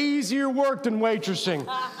way easier work than waitressing.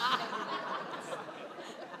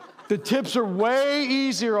 The tips are way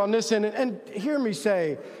easier on this end. And hear me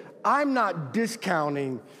say, I'm not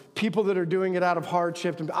discounting people that are doing it out of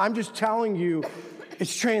hardship. I'm just telling you,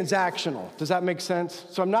 it's transactional. Does that make sense?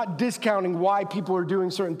 So I'm not discounting why people are doing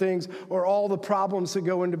certain things or all the problems that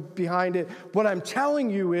go into behind it. What I'm telling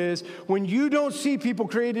you is when you don't see people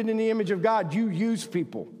created in the image of God, you use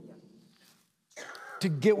people to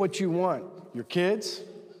get what you want. Your kids,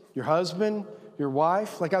 your husband, your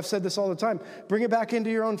wife. Like I've said this all the time. Bring it back into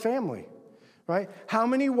your own family, right? How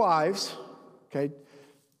many wives,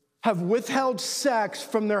 have withheld sex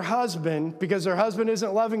from their husband because their husband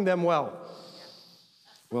isn't loving them well?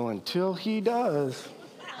 Well, until he does.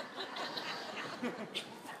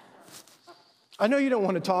 I know you don't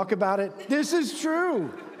want to talk about it. This is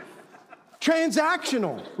true.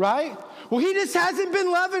 Transactional, right? Well, he just hasn't been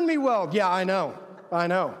loving me well. Yeah, I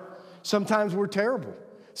know. Sometimes we're terrible.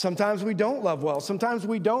 Sometimes we don't love well. Sometimes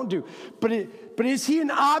we don't do. But is he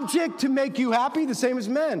an object to make you happy? The same as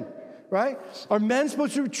men, right? Are men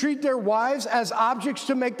supposed to treat their wives as objects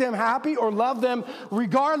to make them happy or love them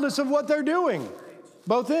regardless of what they're doing?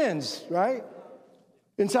 Both ends, right?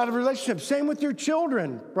 Inside of a relationship. Same with your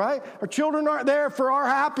children, right? Our children aren't there for our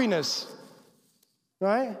happiness,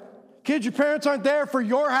 right? Kids, your parents aren't there for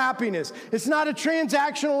your happiness. It's not a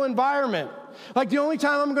transactional environment. Like the only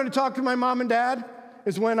time I'm going to talk to my mom and dad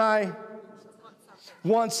is when I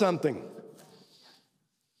want something.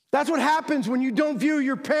 That's what happens when you don't view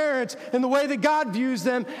your parents in the way that God views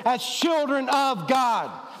them as children of God.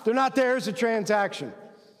 They're not there as a transaction.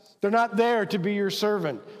 They're not there to be your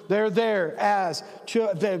servant. They're there as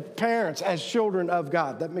the parents, as children of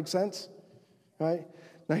God. That makes sense? Right?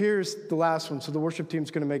 Now here's the last one. So the worship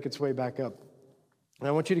team's going to make its way back up. And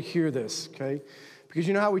I want you to hear this, okay? Because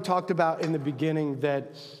you know how we talked about in the beginning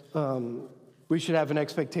that we should have an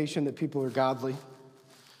expectation that people are godly,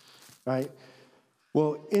 right?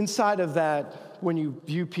 Well, inside of that, when you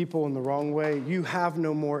view people in the wrong way, you have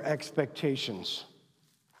no more expectations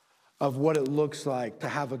of what it looks like to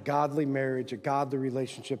have a godly marriage, a godly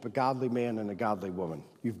relationship, a godly man and a godly woman.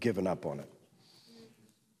 You've given up on it.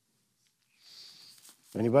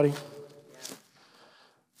 Anybody?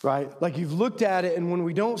 right? Like you've looked at it, and when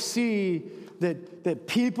we don't see that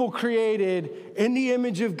people created in the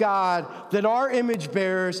image of God, that are image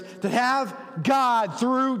bearers, that have God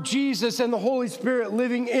through Jesus and the Holy Spirit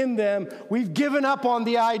living in them, we've given up on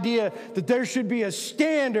the idea that there should be a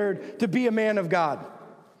standard to be a man of God.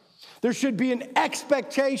 There should be an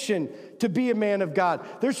expectation to be a man of God.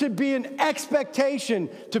 There should be an expectation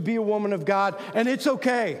to be a woman of God, and it's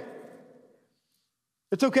okay.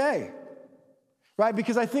 It's okay. Right?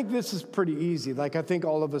 Because I think this is pretty easy. Like, I think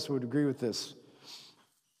all of us would agree with this.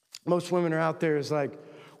 Most women are out there is like,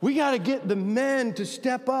 we got to get the men to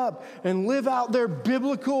step up and live out their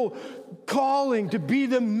biblical calling to be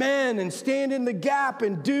the men and stand in the gap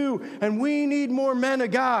and do, and we need more men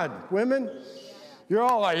of God. Women, you're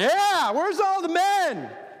all like, yeah, where's all the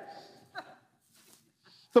men?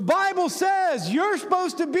 The Bible says you're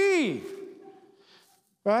supposed to be,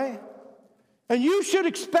 right? And you should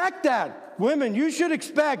expect that. Women, you should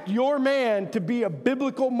expect your man to be a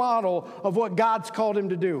biblical model of what God's called him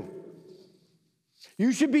to do.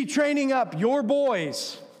 You should be training up your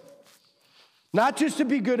boys, not just to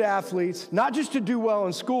be good athletes, not just to do well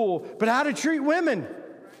in school, but how to treat women.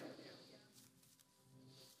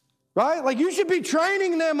 Right? Like you should be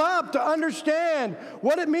training them up to understand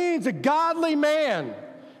what it means, a godly man,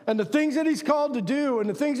 and the things that he's called to do and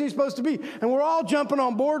the things he's supposed to be. And we're all jumping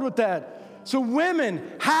on board with that. So women,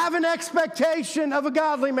 have an expectation of a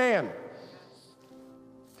godly man.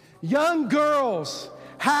 Young girls,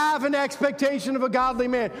 have an expectation of a godly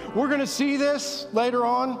man. We're going to see this later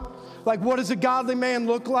on. Like, what does a godly man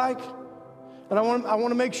look like? And I want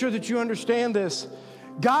to make sure that you understand this.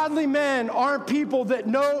 Godly men aren't people that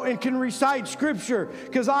know and can recite Scripture,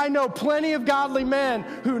 because I know plenty of godly men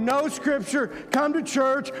who know Scripture, come to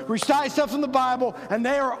church, recite stuff from the Bible, and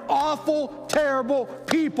they are awful, terrible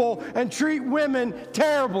people and treat women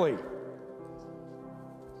terribly.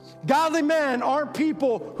 Godly men aren't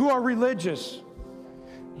people who are religious.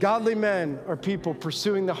 Godly men are people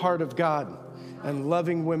pursuing the heart of God and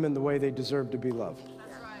loving women the way they deserve to be loved.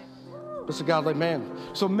 That's a godly man.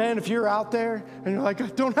 So men, if you're out there and you're like, I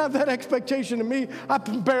don't have that expectation of me, I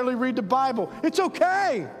can barely read the Bible. It's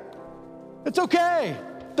okay. It's okay.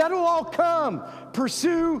 That'll all come.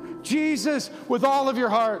 Pursue Jesus with all of your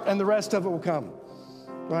heart, and the rest of it will come.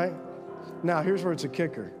 Right? Now, here's where it's a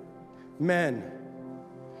kicker. Men,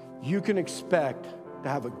 you can expect to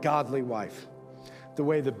have a godly wife, the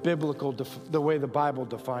way the Bible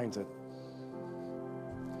defines it.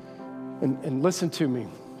 And listen to me.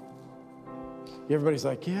 Everybody's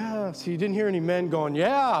like, yeah. So you didn't hear any men going,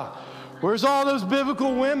 yeah, where's all those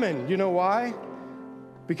biblical women? You know why?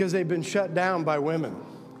 Because they've been shut down by women.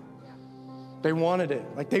 They wanted it.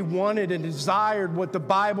 Like they wanted and desired what the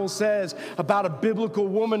Bible says about a biblical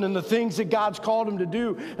woman and the things that God's called them to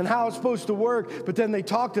do and how it's supposed to work. But then they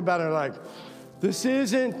talked about it like, this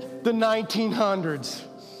isn't the 1900s.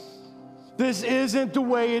 This isn't the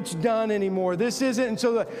way it's done anymore. This isn't. And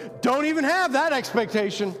so don't even have that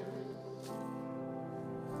expectation.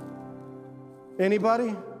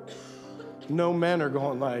 Anybody? No men are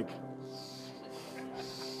going like,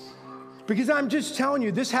 because I'm just telling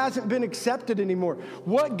you, this hasn't been accepted anymore.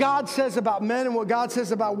 What God says about men and what God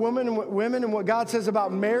says about women and what God says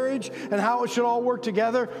about marriage and how it should all work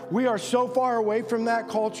together, we are so far away from that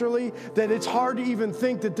culturally that it's hard to even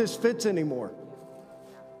think that this fits anymore.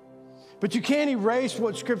 But you can't erase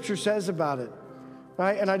what Scripture says about it,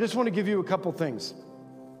 right? And I just want to give you a couple things.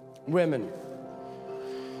 Women,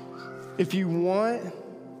 if you want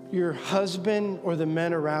your husband or the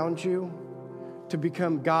men around you to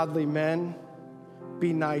become godly men,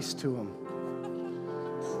 be nice to them.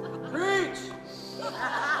 Preach!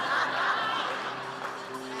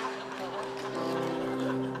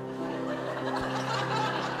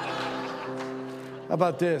 How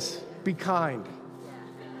about this? Be kind.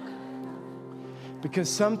 Because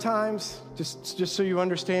sometimes, just so you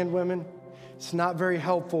understand, women, it's not very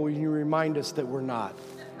helpful when you remind us that we're not.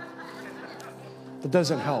 It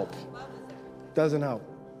doesn't help. Doesn't help.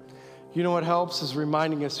 You know what helps is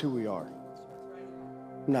reminding us who we are,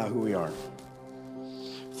 not who we aren't.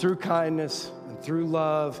 Through kindness and through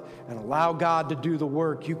love, and allow God to do the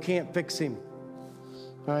work. You can't fix him,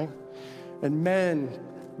 right? And men,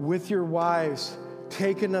 with your wives,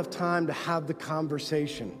 take enough time to have the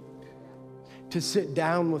conversation, to sit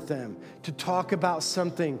down with them, to talk about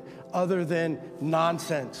something other than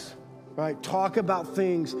nonsense. Right? Talk about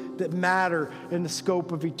things that matter in the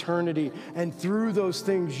scope of eternity. And through those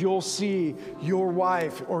things, you'll see your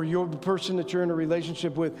wife or the person that you're in a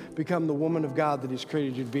relationship with become the woman of God that he's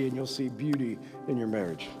created you to be, and you'll see beauty in your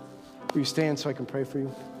marriage. Will you stand so I can pray for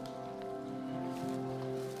you?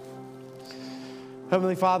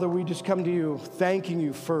 Heavenly Father, we just come to you thanking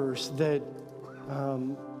you first that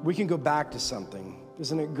we can go back to something.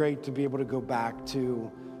 Isn't it great to be able to go back to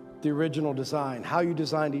the original design, how you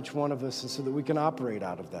designed each one of us, and so that we can operate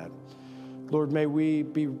out of that. Lord, may we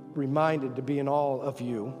be reminded to be in awe of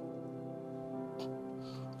you,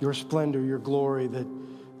 your splendor, your glory, that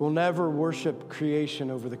we'll never worship creation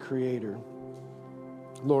over the Creator.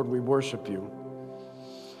 Lord, we worship you.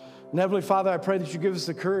 And Heavenly Father, I pray that you give us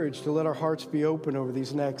the courage to let our hearts be open over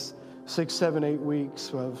these next 6, 7, 8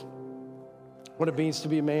 weeks of what it means to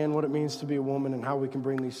be a man, what it means to be a woman, and how we can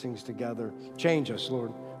bring these things together. Change us,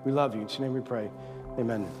 Lord. We love you. In your name we pray.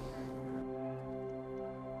 Amen.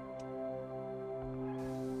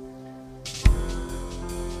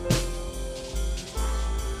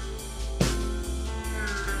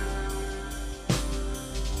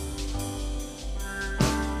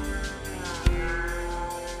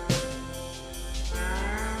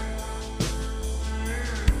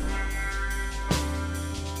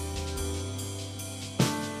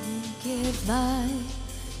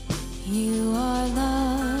 Life, you are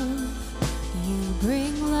love, you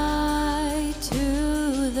bring light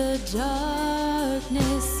to the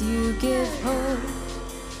darkness, you give hope,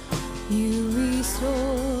 you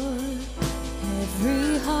restore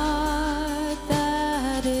every heart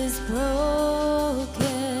that is broken.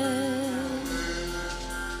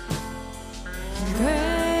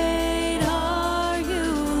 Great are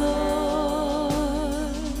you, Lord.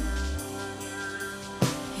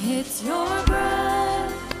 It's your breath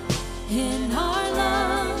in our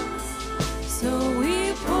lungs, so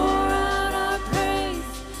we pour out our praise,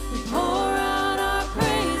 we pour out our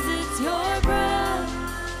praise. It's your breath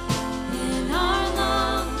in our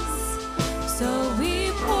lungs, so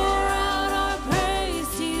we pour out our praise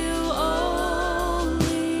to you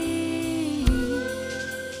only.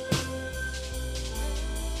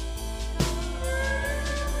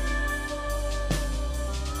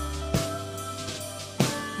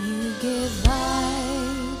 You give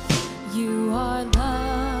life, you are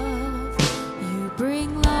love, you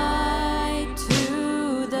bring light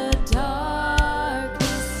to the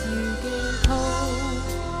darkness, you give hope,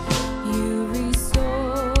 you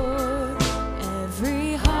restore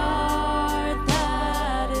every heart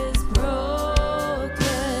that is broken.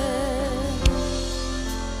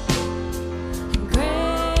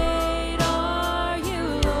 Great are you,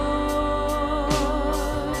 Lord.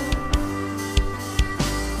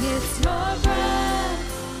 It's your breath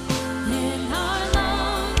in our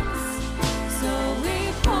lungs, so we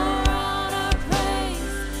pour out our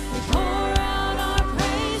praise, we pour out our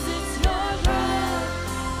praise. It's your breath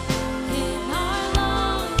in our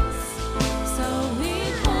lungs, so we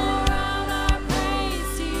pour out our praise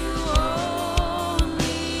to you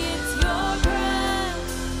only. It's your breath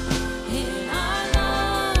in our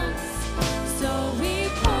lungs, so we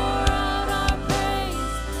pour out our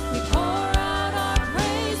praise, we pour out our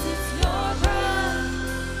praise. It's your breath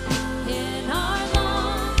in our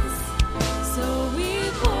lungs, so we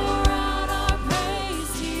pour out our praise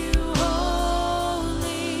to you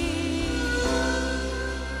only.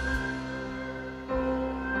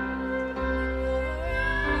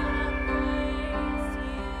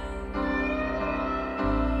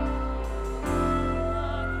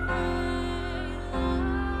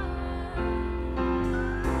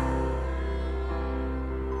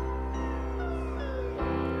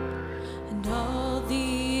 And all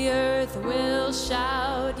the earth will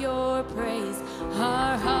shout your praise.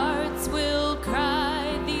 Our hearts will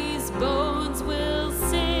cry, these bones will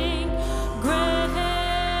sing. Great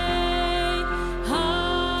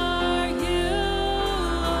are you,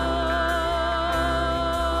 Lord.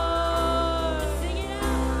 Sing it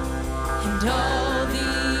out. And all the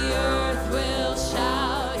earth will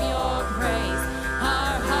shout your praise.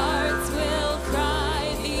 Our hearts will cry,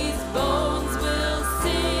 these bones will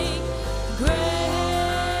sing. Great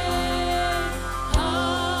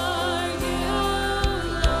are you,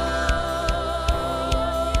 Lord.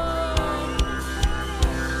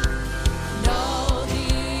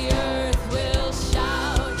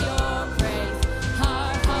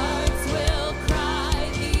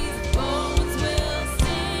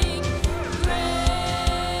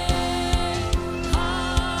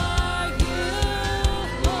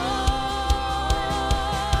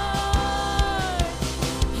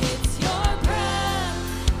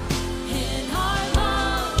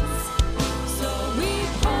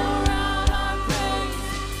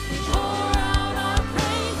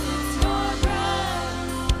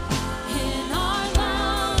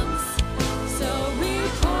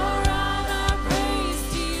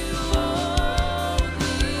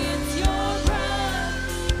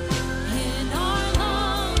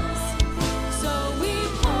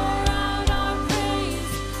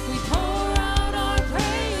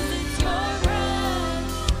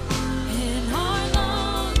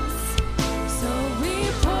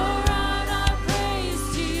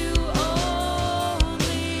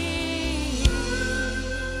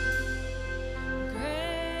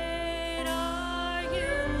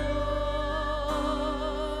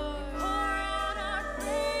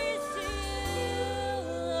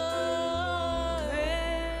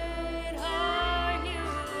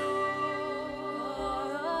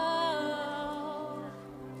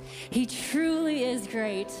 He truly is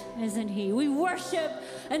great, isn't he? We worship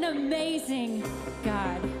an amazing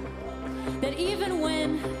God. That even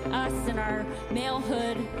when us in our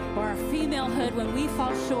malehood or our femalehood, when we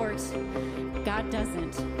fall short, God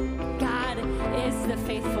doesn't. God is the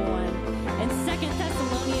faithful one. In 2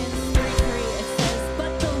 Thessalonians 3:3, it says,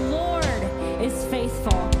 "But the Lord is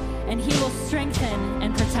faithful, and he will strengthen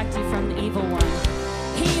and protect you from the evil one."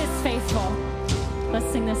 He is faithful. Let's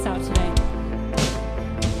sing this out today.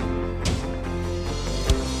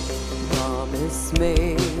 Promise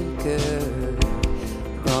maker,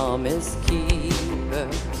 promise keeper,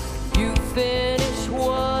 you finish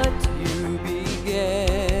what you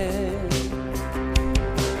began.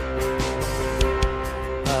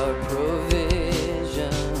 Our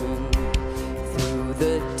provision through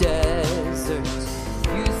the desert,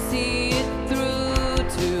 you see it through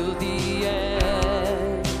till the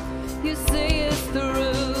end. You see it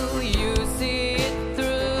through, you see it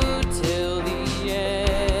through till the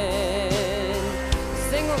end.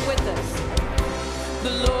 Sing it with us.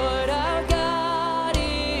 The Lord our God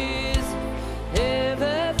is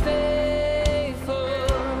ever faithful,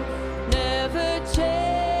 never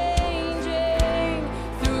changing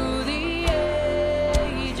through the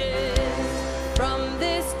ages. From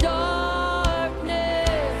this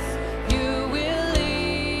darkness you will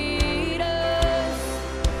lead us,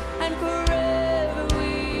 and forever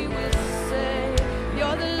we will say,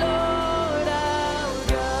 you're the Lord our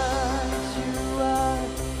God. You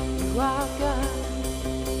are God.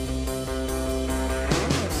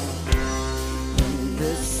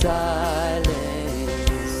 The silence,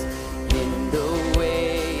 in the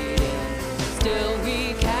waiting, still we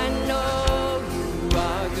can know you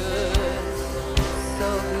are good, so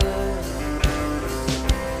good.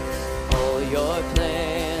 All your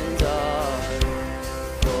plans are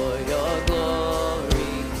for your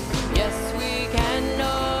glory. Yes, we can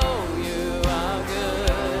know you are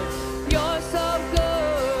good. You're so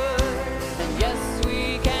good. And yes, we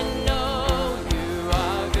can know you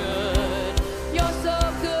are good. You're so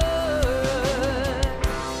good.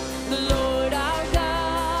 The Lord our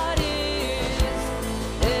God is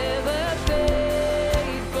ever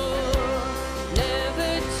faithful,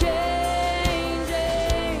 never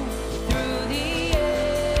changing through the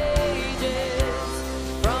ages.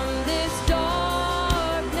 From this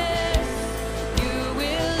darkness you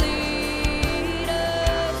will lead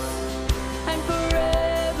us, and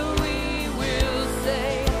forever we will say,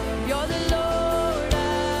 you're the Lord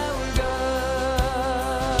our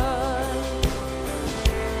God.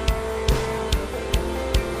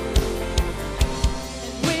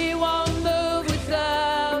 We won't move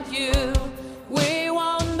without you. We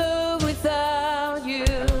won't move without you.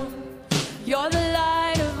 You're the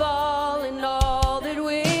light of all and all that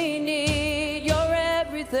we need. You're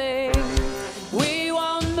everything. We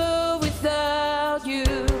won't move without you.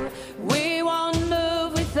 We won't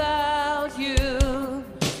move without you.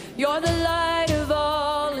 You're the light of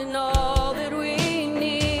all and all that we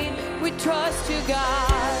need. We trust you,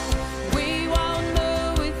 God. We won't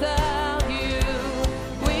move without you.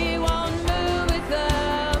 We won't move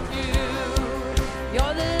without you.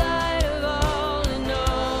 You're the light of all and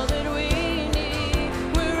all that we need.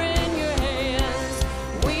 We're in your hands.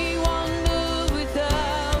 We won't move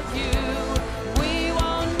without you. We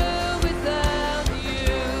won't move without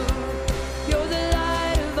you. You're the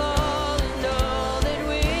light of all and all that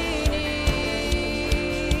we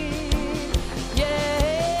need. Yeah.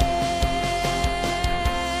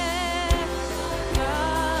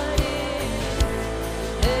 God is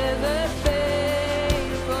ever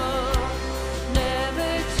faithful,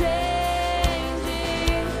 never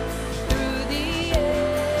changing through the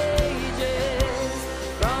ages.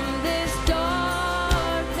 From this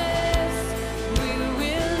darkness we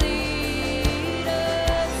will lead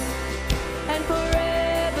us, and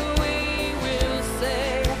forever we will say,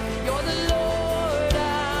 you're the Lord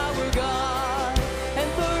our God. And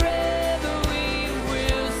forever we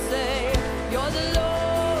will say, you're the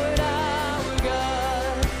Lord our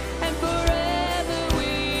God. And forever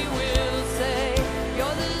we will say,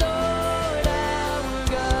 you're the Lord our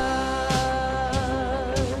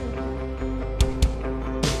God.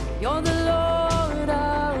 You're the Lord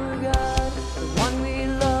our God, the one we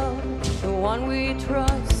love, the one we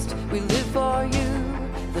trust. We live for you,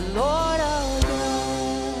 the Lord our God.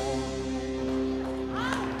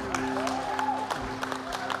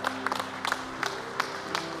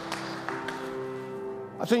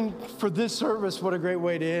 I think for this service, what a great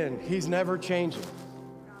way to end. He's never changing.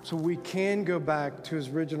 So we can go back to his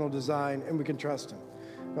original design and we can trust him,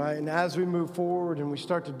 right? And as we move forward and we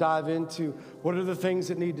start to dive into what are the things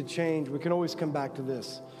that need to change, we can always come back to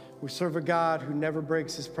this, We serve a God who never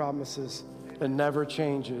breaks his promises and never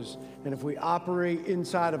changes. And if we operate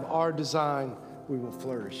inside of our design, we will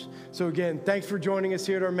flourish. So again, thanks for joining us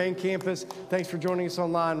here at our main campus. Thanks for joining us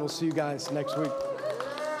online. We'll see you guys next week.